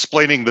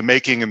explaining the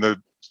making and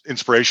the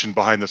inspiration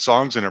behind the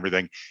songs and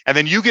everything. And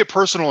then you get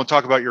personal and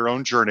talk about your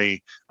own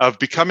journey of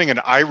becoming an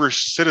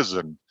Irish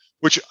citizen,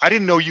 which I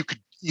didn't know you could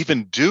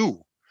even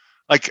do.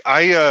 Like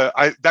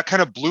I that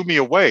kind of blew me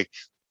away.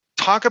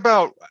 Talk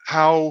about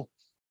how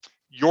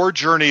your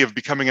journey of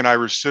becoming an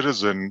Irish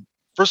citizen,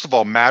 first of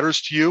all,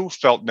 matters to you,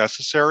 felt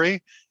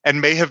necessary,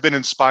 and may have been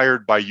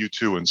inspired by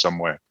U2 in some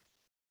way.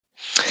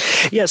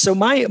 Yeah, so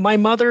my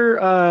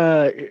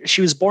mother,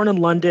 she was born in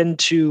London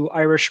to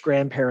Irish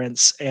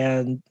grandparents,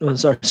 and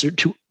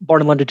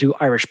born in London to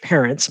Irish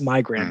parents,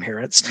 my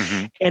grandparents,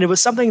 Mm-hmm. and it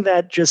was something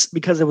that just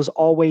because it was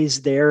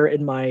always there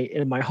in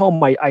my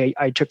home,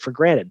 I took for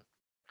granted.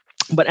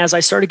 But as I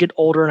started to get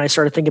older and I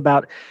started thinking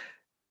about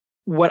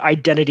what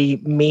identity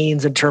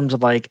means in terms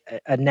of like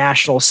a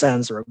national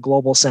sense or a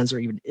global sense or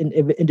even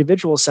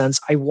individual sense,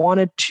 I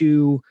wanted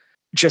to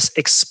just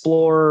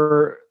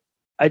explore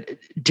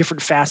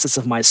different facets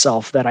of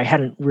myself that I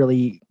hadn't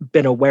really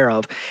been aware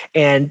of.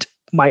 And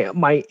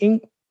my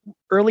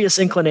earliest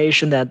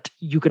inclination that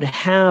you could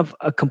have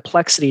a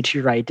complexity to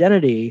your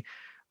identity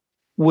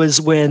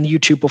was when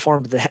U2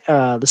 performed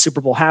the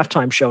Super Bowl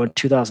halftime show in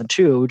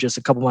 2002, just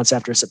a couple months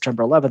after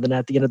September 11th. And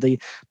at the end of the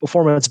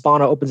performance,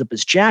 Bono opens up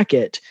his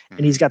jacket and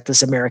he's got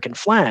this American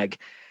flag.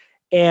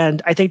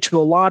 And I think to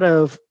a lot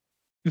of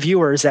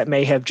viewers, that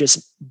may have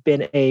just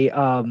been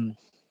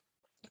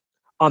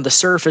on the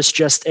surface,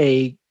 just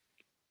a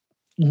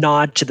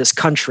nod to this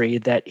country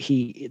that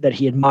he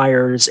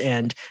admires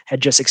and had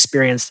just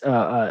experienced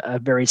a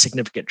very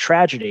significant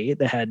tragedy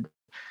that had,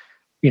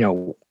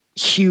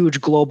 huge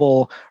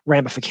global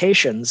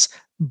ramifications.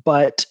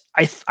 But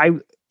I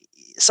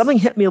something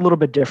hit me a little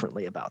bit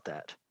differently about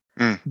that,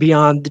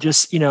 beyond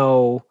just,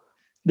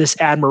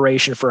 this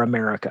admiration for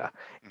America.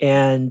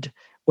 And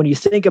when you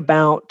think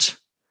about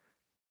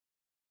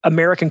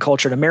American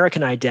culture and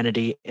American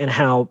identity and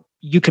how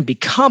you can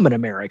become an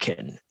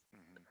American,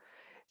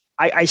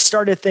 I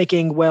started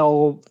thinking,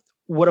 well,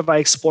 what if I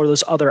explore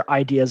those other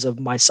ideas of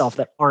myself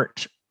that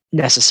aren't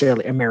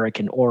necessarily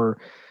American or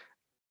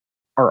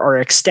are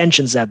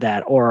extensions of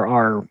that or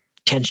are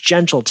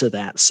tangential to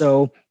that?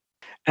 So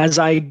as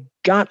I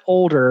got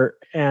older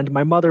and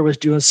my mother was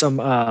doing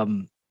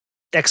some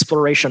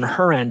exploration on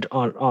her end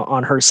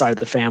on her side of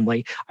the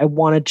family, I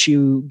wanted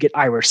to get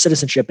Irish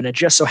citizenship. And it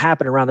just so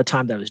happened around the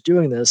time that I was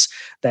doing this,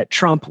 that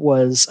Trump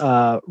was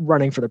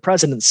running for the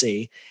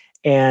presidency.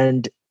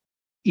 And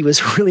it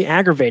was really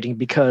aggravating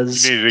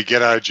because you needed to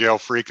get out of jail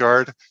free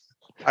card.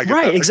 I get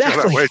right, that, exactly.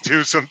 I feel that way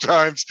too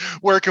sometimes.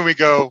 Where can we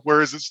go?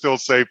 Where is it still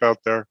safe out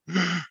there?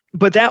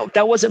 But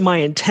that wasn't my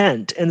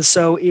intent. And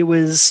so it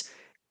was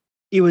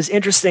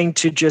interesting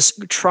to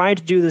just try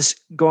to do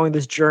going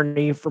this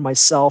journey for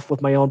myself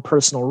with my own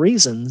personal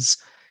reasons,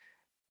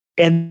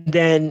 and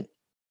then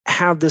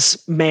have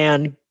this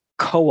man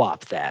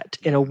co-opt that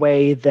in a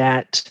way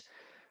that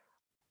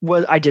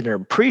I didn't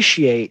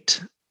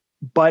appreciate,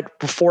 but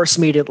forced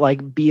me to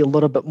like be a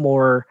little bit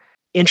more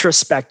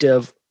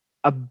introspective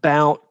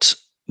about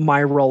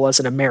my role as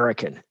an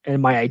American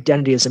and my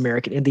identity as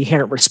American and the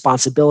inherent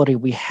responsibility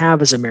we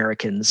have as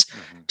Americans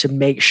to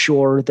make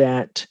sure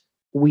that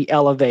we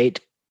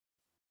elevate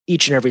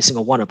each and every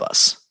single one of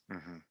us.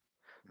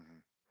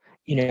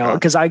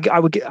 Because I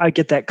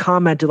get that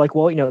comment like,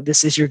 well,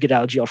 this is your get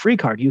out of jail free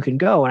card. You can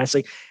go. And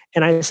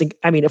I think,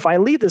 if I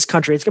leave this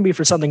country, it's going to be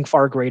for something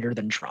far greater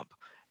than Trump.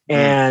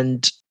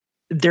 And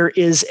there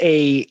is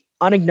a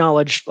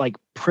unacknowledged like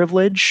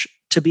privilege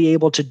to be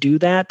able to do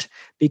that,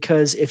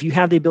 because if you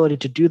have the ability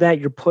to do that,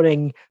 you're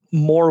putting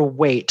more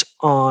weight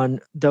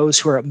on those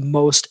who are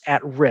most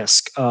at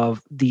risk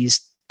of these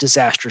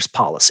disastrous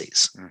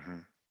policies.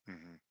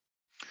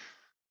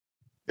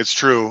 It's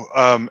true.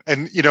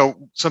 And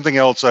something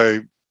else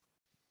that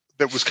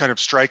was kind of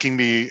striking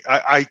me,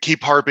 I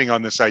keep harping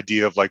on this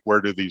idea of like,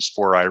 where do these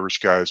 4 Irish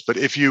guys, but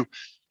if you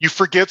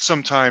forget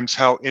sometimes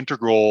how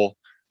integral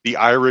the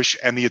Irish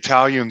and the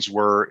Italians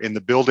were in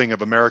the building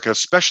of America,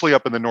 especially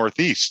up in the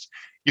Northeast.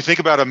 You think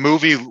about a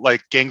movie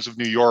like Gangs of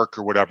New York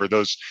or whatever,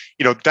 those,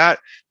 that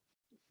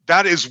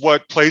is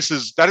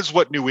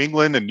what New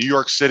England and New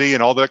York City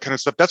and all that kind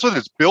of stuff, that's what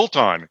it's built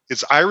on.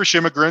 It's Irish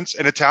immigrants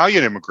and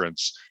Italian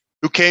immigrants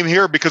who came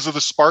here because of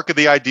the spark of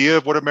the idea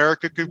of what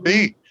America could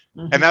be.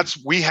 And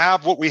we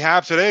have what we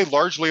have today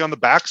largely on the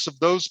backs of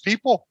those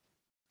people,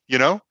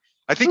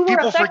 I think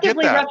people forget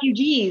that.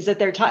 Refugees at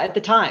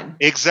the time.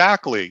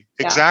 Exactly.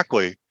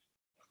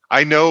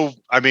 I know.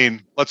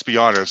 Let's be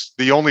honest.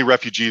 The only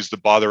refugees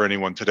that bother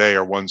anyone today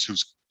are ones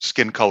whose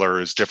skin color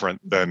is different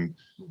than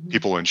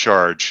people in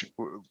charge.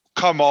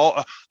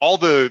 All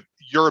the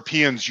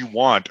Europeans you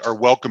want are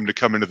welcome to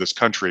come into this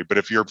country. But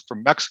if you're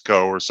from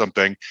Mexico or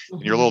something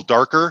and you're a little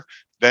darker,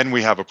 then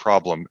we have a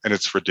problem, and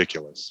it's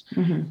ridiculous.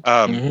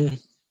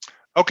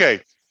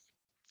 Okay.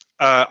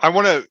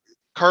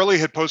 Carly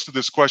had posted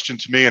this question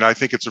to me, and I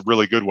think it's a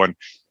really good one.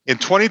 In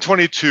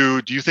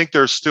 2022, do you think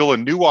there's still a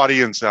new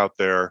audience out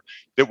there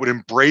that would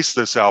embrace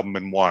this album,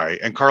 and why?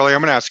 And Carly,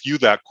 I'm going to ask you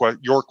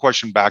your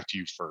question back to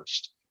you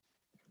first.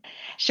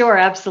 Sure,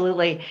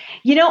 absolutely.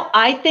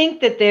 I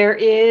think that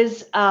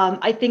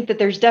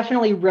there's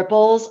definitely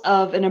ripples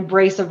of an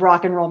embrace of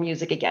rock and roll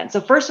music again. So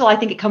first of all, I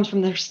think it comes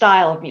from their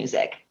style of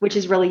music, which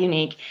is really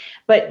unique,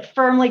 but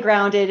firmly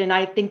grounded. And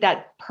I think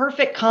that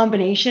perfect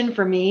combination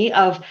for me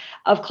of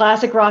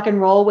classic rock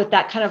and roll with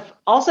that kind of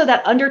also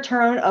that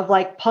undertone of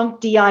like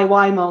punk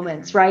DIY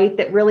moments, right?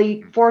 That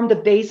really formed the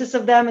basis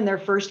of them in their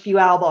first few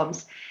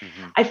albums.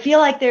 Mm-hmm. I feel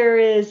like there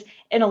is,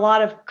 in a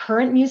lot of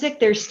current music,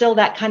 there's still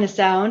that kind of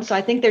sound. So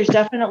I think there's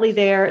definitely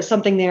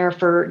something there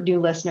for new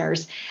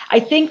listeners. I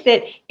think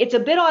that it's a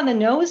bit on the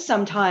nose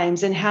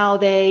sometimes in how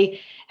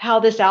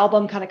this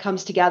album kind of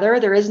comes together.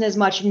 There isn't as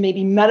much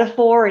maybe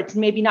metaphor. It's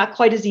maybe not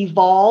quite as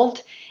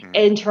evolved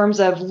in terms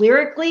of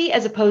lyrically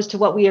as opposed to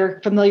what we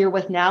are familiar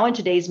with now in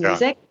today's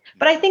music. Yeah.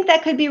 But I think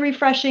that could be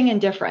refreshing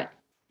and different.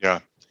 Yeah,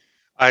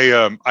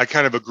 I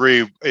kind of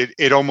agree.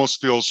 It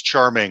almost feels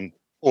charming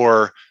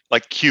or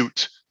like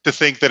cute to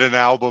think that an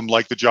album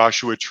like the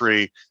Joshua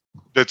Tree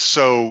that's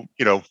so,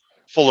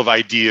 full of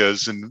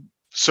ideas and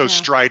so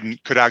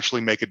strident could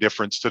actually make a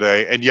difference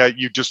today. And yet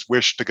you just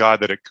wish to God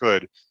that it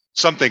could.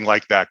 Something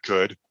like that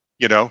could,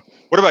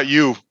 What about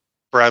you,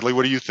 Bradley?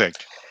 What do you think?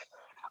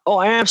 Oh,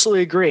 I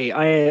absolutely agree.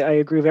 I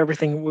agree with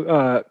everything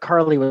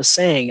Carly was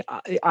saying.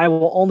 I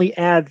will only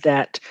add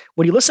that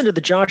when you listen to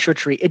the Joshua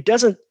Tree, it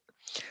doesn't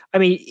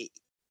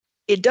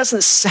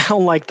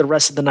sound like the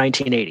rest of the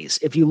 1980s.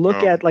 If you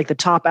look at like the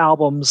top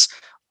albums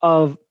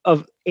of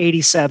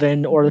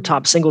 87 or the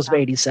top singles of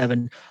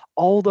 87,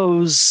 all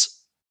those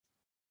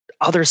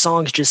other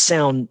songs just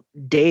sound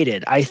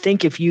dated. I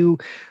think if you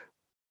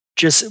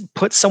just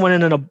put someone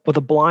in with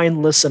a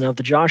blind listen of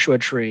the Joshua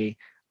Tree,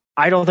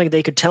 I don't think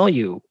they could tell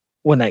you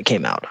when that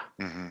came out.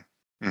 Mm-hmm.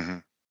 Mm-hmm.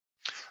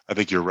 I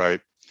think you're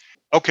right.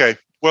 Okay.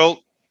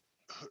 Well,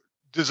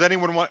 does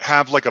anyone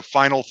have like a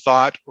final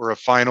thought or a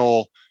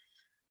final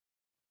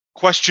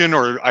question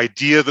or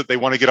idea that they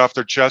want to get off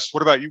their chest?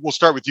 What about you? We'll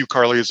start with you,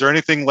 Carly. Is there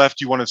anything left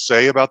you want to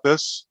say about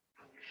this?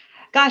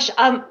 Gosh,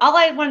 all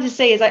I wanted to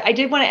say is I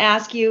did want to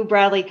ask you,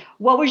 Bradley,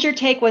 what was your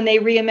take when they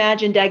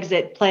reimagined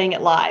Exit playing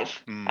it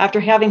live after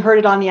having heard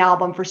it on the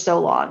album for so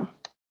long?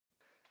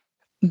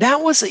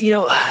 That was,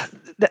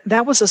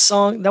 that was a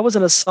song. That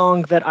wasn't a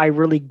song that I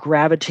really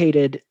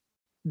gravitated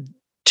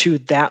to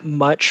that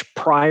much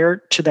prior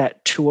to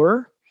that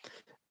tour.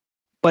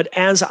 But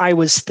as I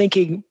was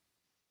thinking,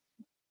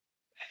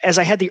 as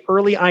I had the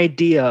early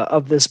idea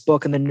of this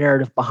book and the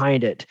narrative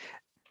behind it,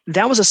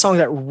 that was a song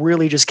that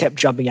really just kept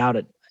jumping out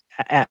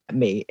at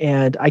me.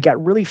 And I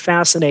got really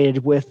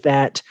fascinated with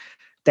that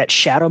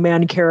Shadow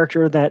Man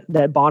character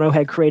that Bono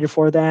had created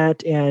for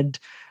that. And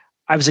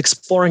I was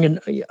exploring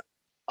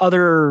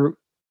other,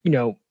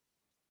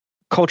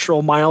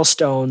 cultural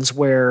milestones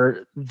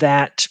where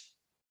that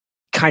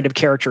kind of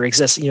character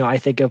exists. I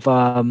think of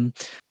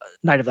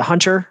Night of the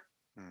Hunter,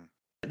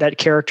 that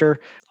character.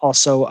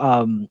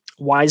 Also,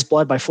 Wise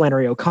Blood by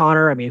Flannery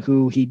O'Connor,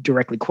 who he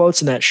directly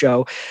quotes in that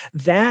show.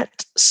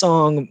 That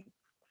song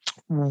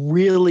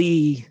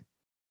really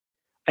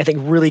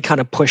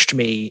kind of pushed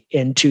me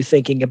into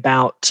thinking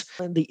about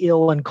the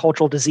ill and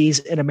cultural disease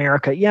in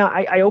America.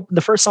 Yeah,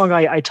 the first song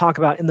I talk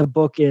about in the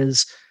book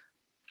is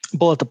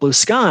Bullet the Blue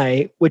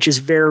Sky, which is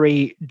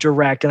very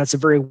direct, and that's a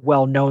very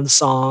well-known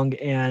song,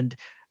 and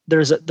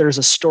there's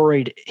a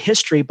storied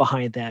history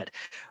behind that.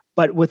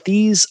 But with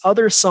these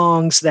other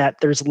songs that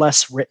there's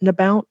less written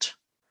about,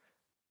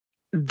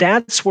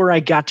 that's where I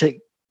got to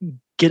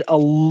get a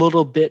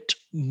little bit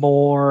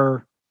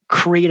more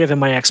creative in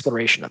my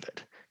exploration of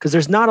it. Because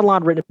there's not a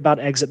lot written about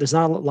Exit. There's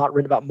not a lot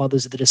written about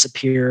Mothers That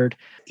Disappeared.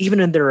 Even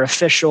in their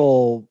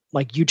official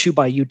like U2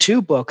 by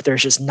U2 book,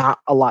 there's just not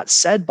a lot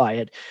said by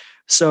it.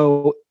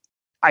 So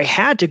I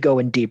had to go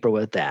in deeper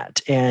with that.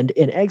 And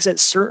in Exit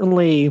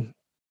certainly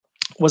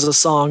was a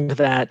song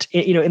that,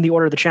 in the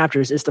order of the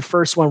chapters, is the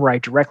first one where I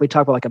directly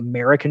talk about like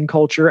American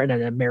culture and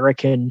an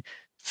American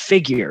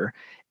figure.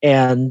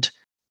 And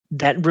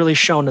that really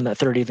shone in that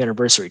 30th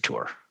anniversary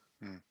tour.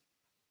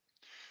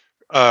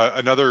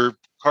 Another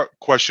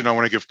question I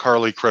want to give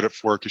Carly credit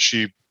for, because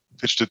she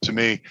pitched it to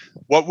me.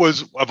 What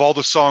was, of all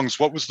the songs,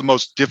 what was the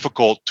most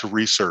difficult to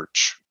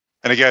research?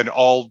 And again,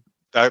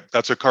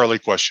 that's a Carly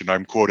question.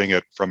 I'm quoting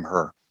it from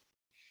her.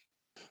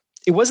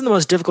 It wasn't the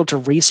most difficult to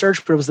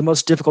research, but it was the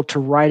most difficult to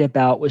write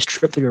about was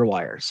Trip Through Your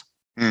Wires.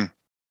 And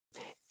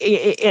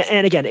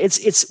again,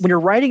 it's when you're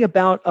writing a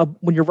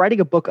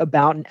book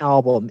about an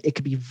album, it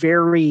could be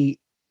very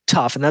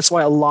tough. And that's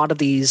why a lot of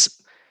these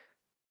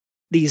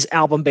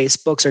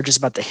album-based books are just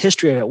about the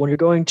history of it. When you're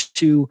going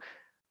to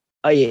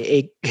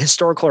a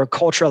historical or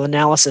cultural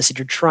analysis, and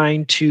you're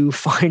trying to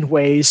find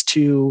ways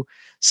to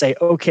say,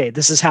 okay,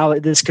 this is how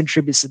this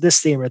contributes to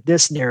this theme or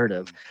this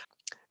narrative.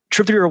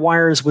 Trip Through Your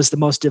Wires was the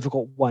most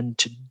difficult one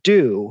to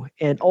do.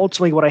 And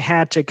ultimately what I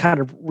had to kind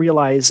of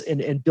realize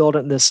and build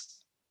in this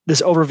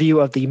this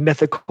overview of the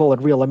mythical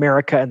and real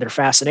America and their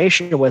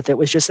fascination with it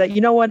was just that, you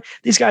know what,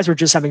 these guys were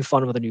just having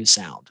fun with a new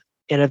sound.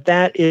 And if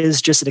that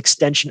is just an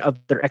extension of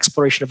their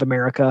exploration of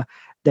America,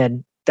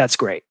 then that's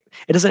great.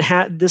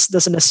 This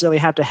doesn't necessarily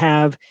have to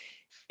have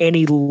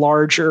any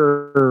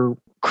larger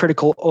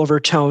critical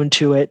overtone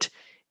to it.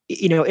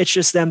 It's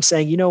just them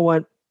saying, you know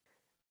what,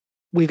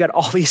 we've got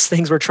all these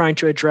things we're trying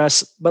to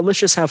address, but let's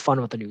just have fun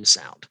with the new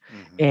sound.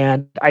 Mm-hmm.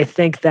 And I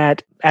think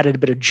that added a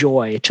bit of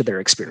joy to their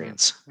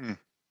experience. Mm-hmm.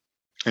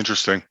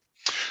 Interesting.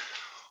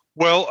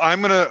 Well,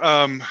 I'm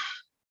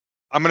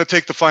gonna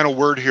take the final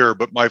word here,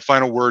 but my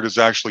final word is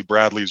actually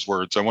Bradley's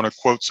words. I want to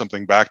quote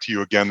something back to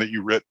you again that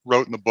you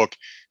wrote in the book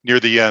near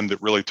the end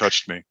that really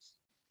touched me.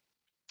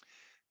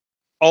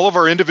 All of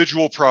our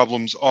individual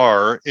problems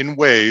are, in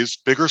ways,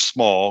 big or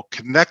small,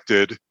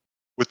 connected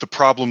with the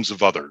problems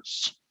of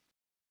others.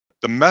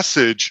 The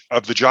message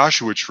of the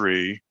Joshua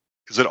Tree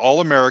is that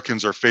all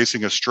Americans are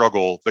facing a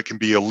struggle that can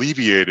be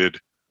alleviated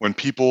when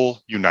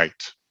people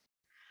unite.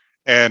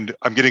 And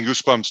I'm getting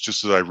goosebumps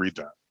just as I read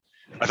that.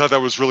 I thought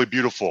that was really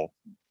beautiful.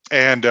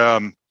 And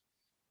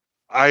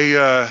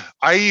I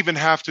even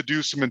have to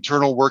do some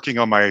internal working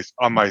on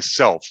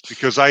myself,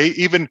 because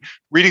even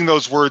reading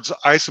those words,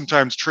 I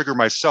sometimes trigger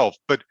myself.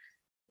 But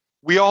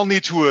we all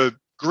need to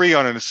agree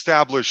on an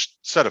established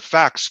set of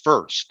facts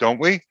first, don't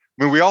we?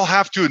 I mean, we all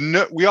have to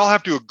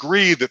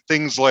agree that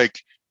things like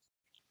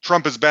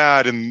Trump is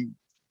bad and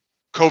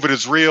COVID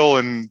is real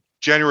and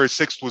January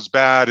 6th was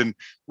bad, and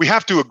we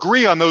have to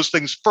agree on those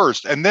things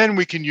first, and then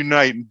we can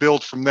unite and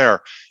build from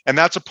there. And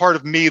that's a part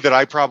of me that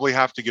I probably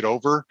have to get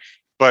over.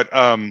 But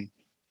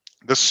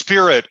the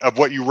spirit of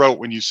what you wrote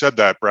when you said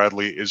that,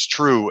 Bradley, is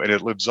true, and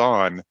it lives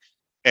on.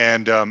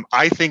 And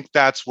I think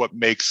that's what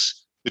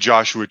makes the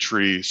Joshua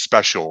Tree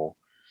special.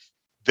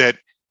 That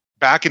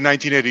back in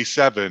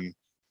 1987,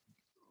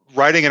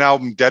 writing an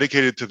album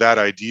dedicated to that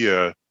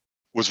idea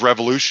was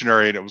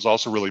revolutionary, and it was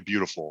also really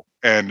beautiful.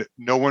 And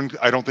no one,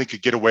 I don't think,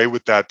 could get away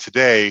with that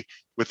today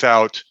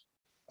without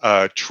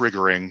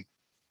triggering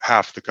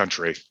half the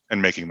country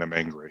and making them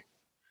angry.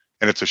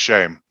 And it's a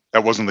shame.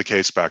 That wasn't the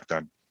case back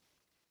then.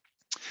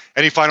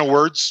 Any final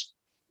words?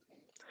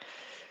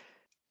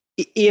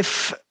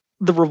 If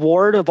the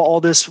reward of all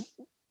this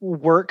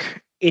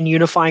work in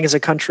unifying as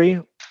a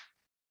country,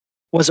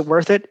 was it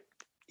worth it?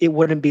 It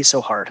wouldn't be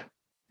so hard.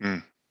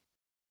 Good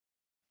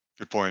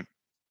point.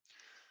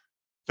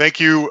 Thank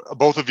you,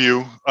 both of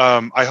you.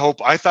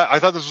 I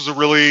thought this was a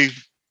really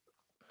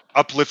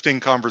uplifting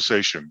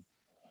conversation.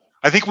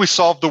 I think we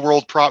solved the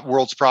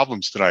world's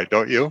problems tonight,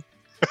 don't you?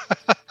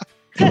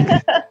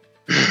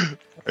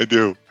 I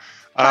do.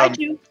 Thank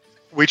you.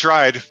 We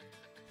tried.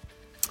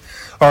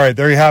 All right,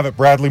 there you have it,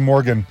 Bradley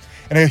Morgan.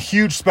 And a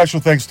huge special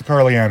thanks to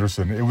Carly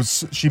Anderson.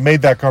 She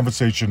made that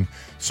conversation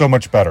so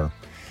much better.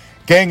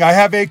 Gang, I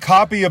have a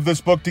copy of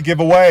this book to give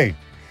away.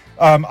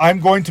 I'm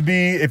going to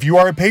be, if you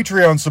are a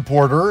Patreon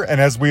supporter, and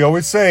as we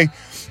always say,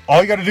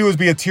 all you got to do is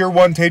be a tier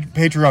 1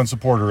 Patreon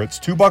supporter. It's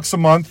 $2 a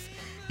month.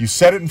 You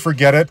set it and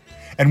forget it.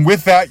 And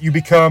with that, you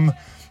become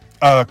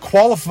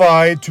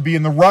qualified to be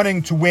in the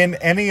running to win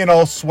any and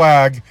all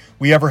swag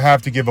we ever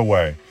have to give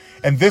away.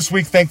 And this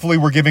week, thankfully,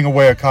 we're giving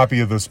away a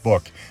copy of this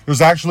book.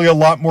 There's actually a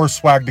lot more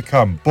swag to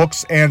come,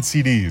 books and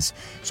CDs.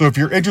 So if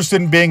you're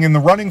interested in being in the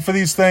running for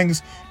these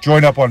things,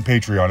 join up on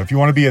Patreon. If you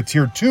want to be a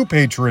tier 2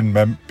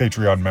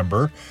 Patreon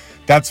member,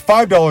 that's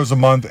 $5 a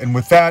month. And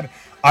with that,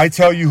 I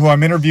tell you who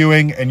I'm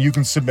interviewing, and you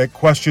can submit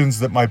questions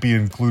that might be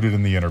included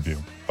in the interview.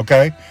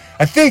 Okay?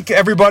 I think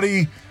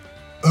everybody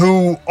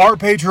who are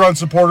Patreon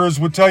supporters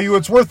would tell you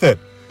it's worth it.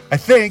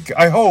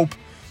 I hope.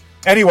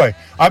 Anyway,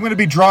 I'm going to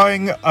be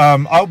drawing,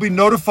 I'll be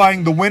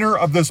notifying the winner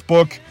of this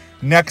book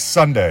next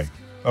Sunday.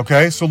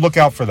 Okay? So look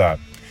out for that.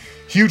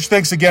 Huge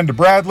thanks again to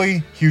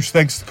Bradley. Huge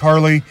thanks to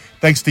Carly.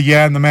 Thanks to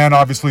Yan, the man,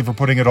 obviously, for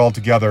putting it all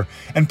together.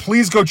 And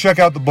please go check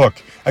out the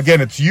book. Again,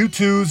 it's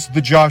U2’s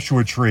The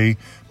Joshua Tree,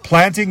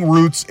 Planting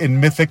Roots in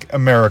Mythic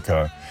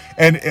America.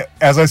 And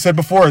as I said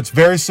before, it's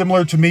very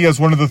similar to me as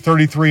one of the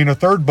 33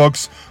 1/3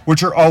 books,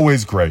 which are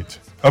always great.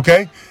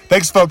 Okay?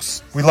 Thanks,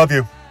 folks. We love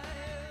you.